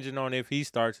contingent on if he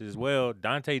starts as well,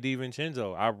 Dante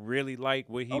DiVincenzo. I really like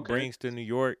what he Okay, brings to New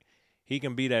York. He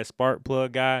can be that spark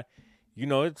plug guy. You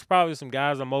know, it's probably some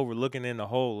guys I'm overlooking in the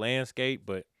whole landscape,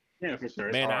 but yeah, for sure.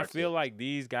 It's man, I hard to. feel like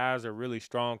these guys are really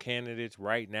strong candidates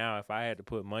right now. If I had to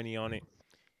put money on it,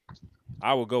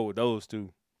 I would go with those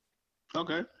two.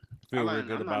 Okay. Feel real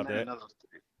good I'm not about mad at that. none of those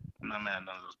picks. I'm not mad at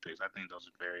none of those picks. I think those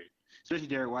are very, especially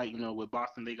Derek White. With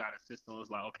Boston, they got a system.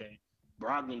 It's like, okay,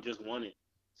 Brogdon just won it,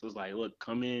 so it's like, look,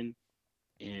 come in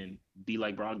and be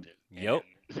like Brogdon, Yep.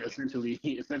 and essentially,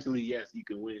 yes, you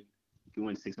can win. You can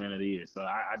win 6 man of the year. So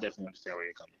I definitely understand where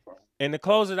you're coming from. And to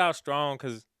close it out strong,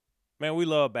 because, man, we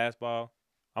love basketball.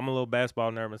 I'm a little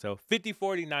basketball nerd myself. 50,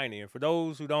 40, 90. And for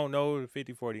those who don't know the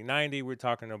 50, 40, 90, we're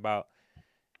talking about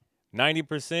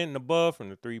 90% and above from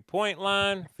the 3-point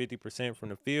line, 50% from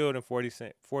the field, and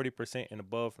 40% and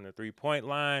above from the 3-point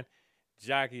line.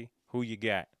 Jockey, who you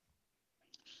got?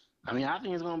 I mean, I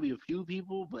think it's gonna be a few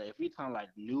people, but if we're talking like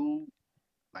new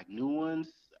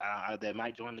ones that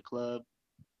might join the club,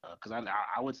 because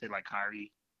I would say like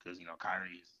Kyrie, because Kyrie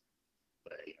is,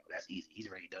 but that's easy. He's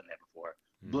already done that before.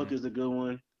 Mm-hmm. Book is a good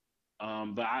one.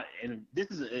 And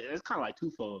this is it's kind of like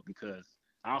twofold because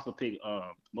I also pick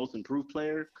most improved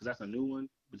player because that's a new one,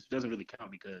 which doesn't really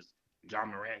count because John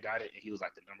Morant got it and he was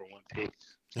like the #1 pick,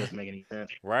 which doesn't make any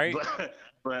sense. Right?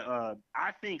 But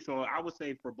I think so. I would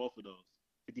say for both of those,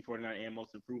 50, 49 and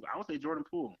most improved, I would say Jordan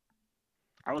Poole.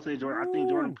 I would say Jordan. I think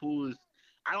Jordan Ooh. Poole is.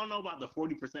 I don't know about the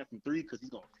 40% from three because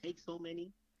he's gonna take so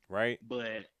many, Right? but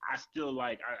I still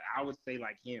like. I would say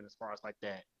like him as far as like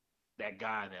that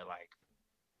guy that like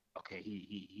okay,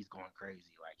 he's going crazy.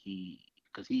 Like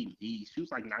because he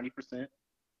shoots like 90%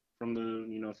 from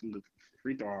the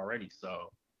free throw already.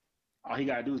 So all he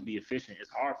gotta do is be efficient. It's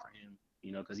hard for him,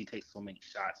 because he takes so many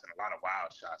shots and a lot of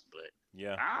wild shots. But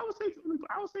Yeah. I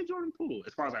would say Jordan Poole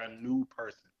as far as like a new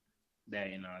person that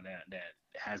that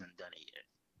hasn't done it yet.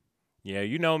 Yeah,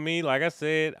 you know me. Like I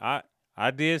said,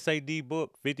 I did say D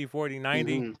Book 50, 40,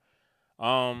 90. Mm-hmm.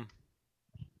 Um,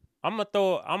 I'm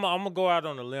gonna go out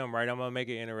on a limb, right? I'm gonna make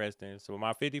it interesting. So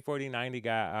my 50, 40, 90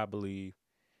 guy, I believe,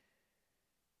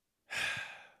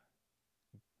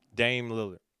 Dame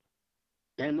Lillard.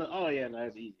 And oh yeah, no,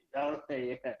 that's easy. Oh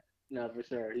yeah, no for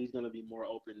sure. He's gonna be more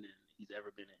open than he's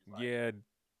ever been in his life.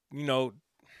 Yeah, you know,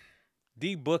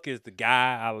 D Book is the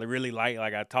guy I really like.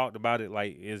 Like I talked about it,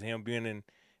 like is him being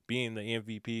the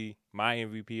MVP, my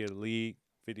MVP of the league,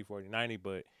 50, 40, 90.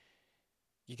 But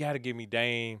you got to give me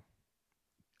Dame.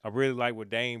 I really like what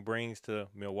Dame brings to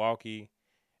Milwaukee,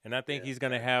 and I think Yeah, he's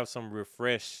gonna fact. have some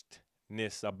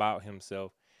refreshedness about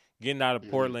himself, getting out of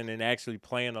Mm-hmm. Portland and actually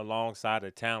playing alongside a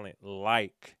talent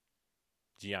like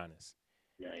Giannis.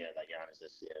 Yeah, yeah, like Giannis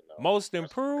is yeah, no, Most that's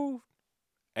improved,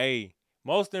 hey,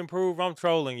 most improved. I'm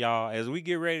trolling y'all as we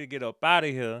get ready to get up out of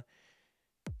here.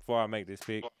 Before I make this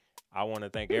pick, I want to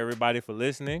thank everybody for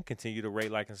listening. Continue to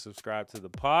rate, like, and subscribe to the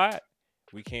pod.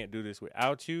 We can't do this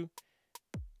without you.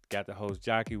 Got the host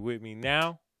Jockey with me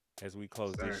now as we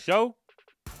close this sir. show.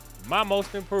 My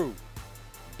most improved,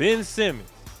 Ben Simmons.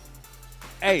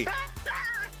 Hey,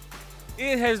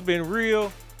 it has been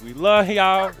real. We love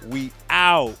y'all. We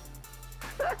out.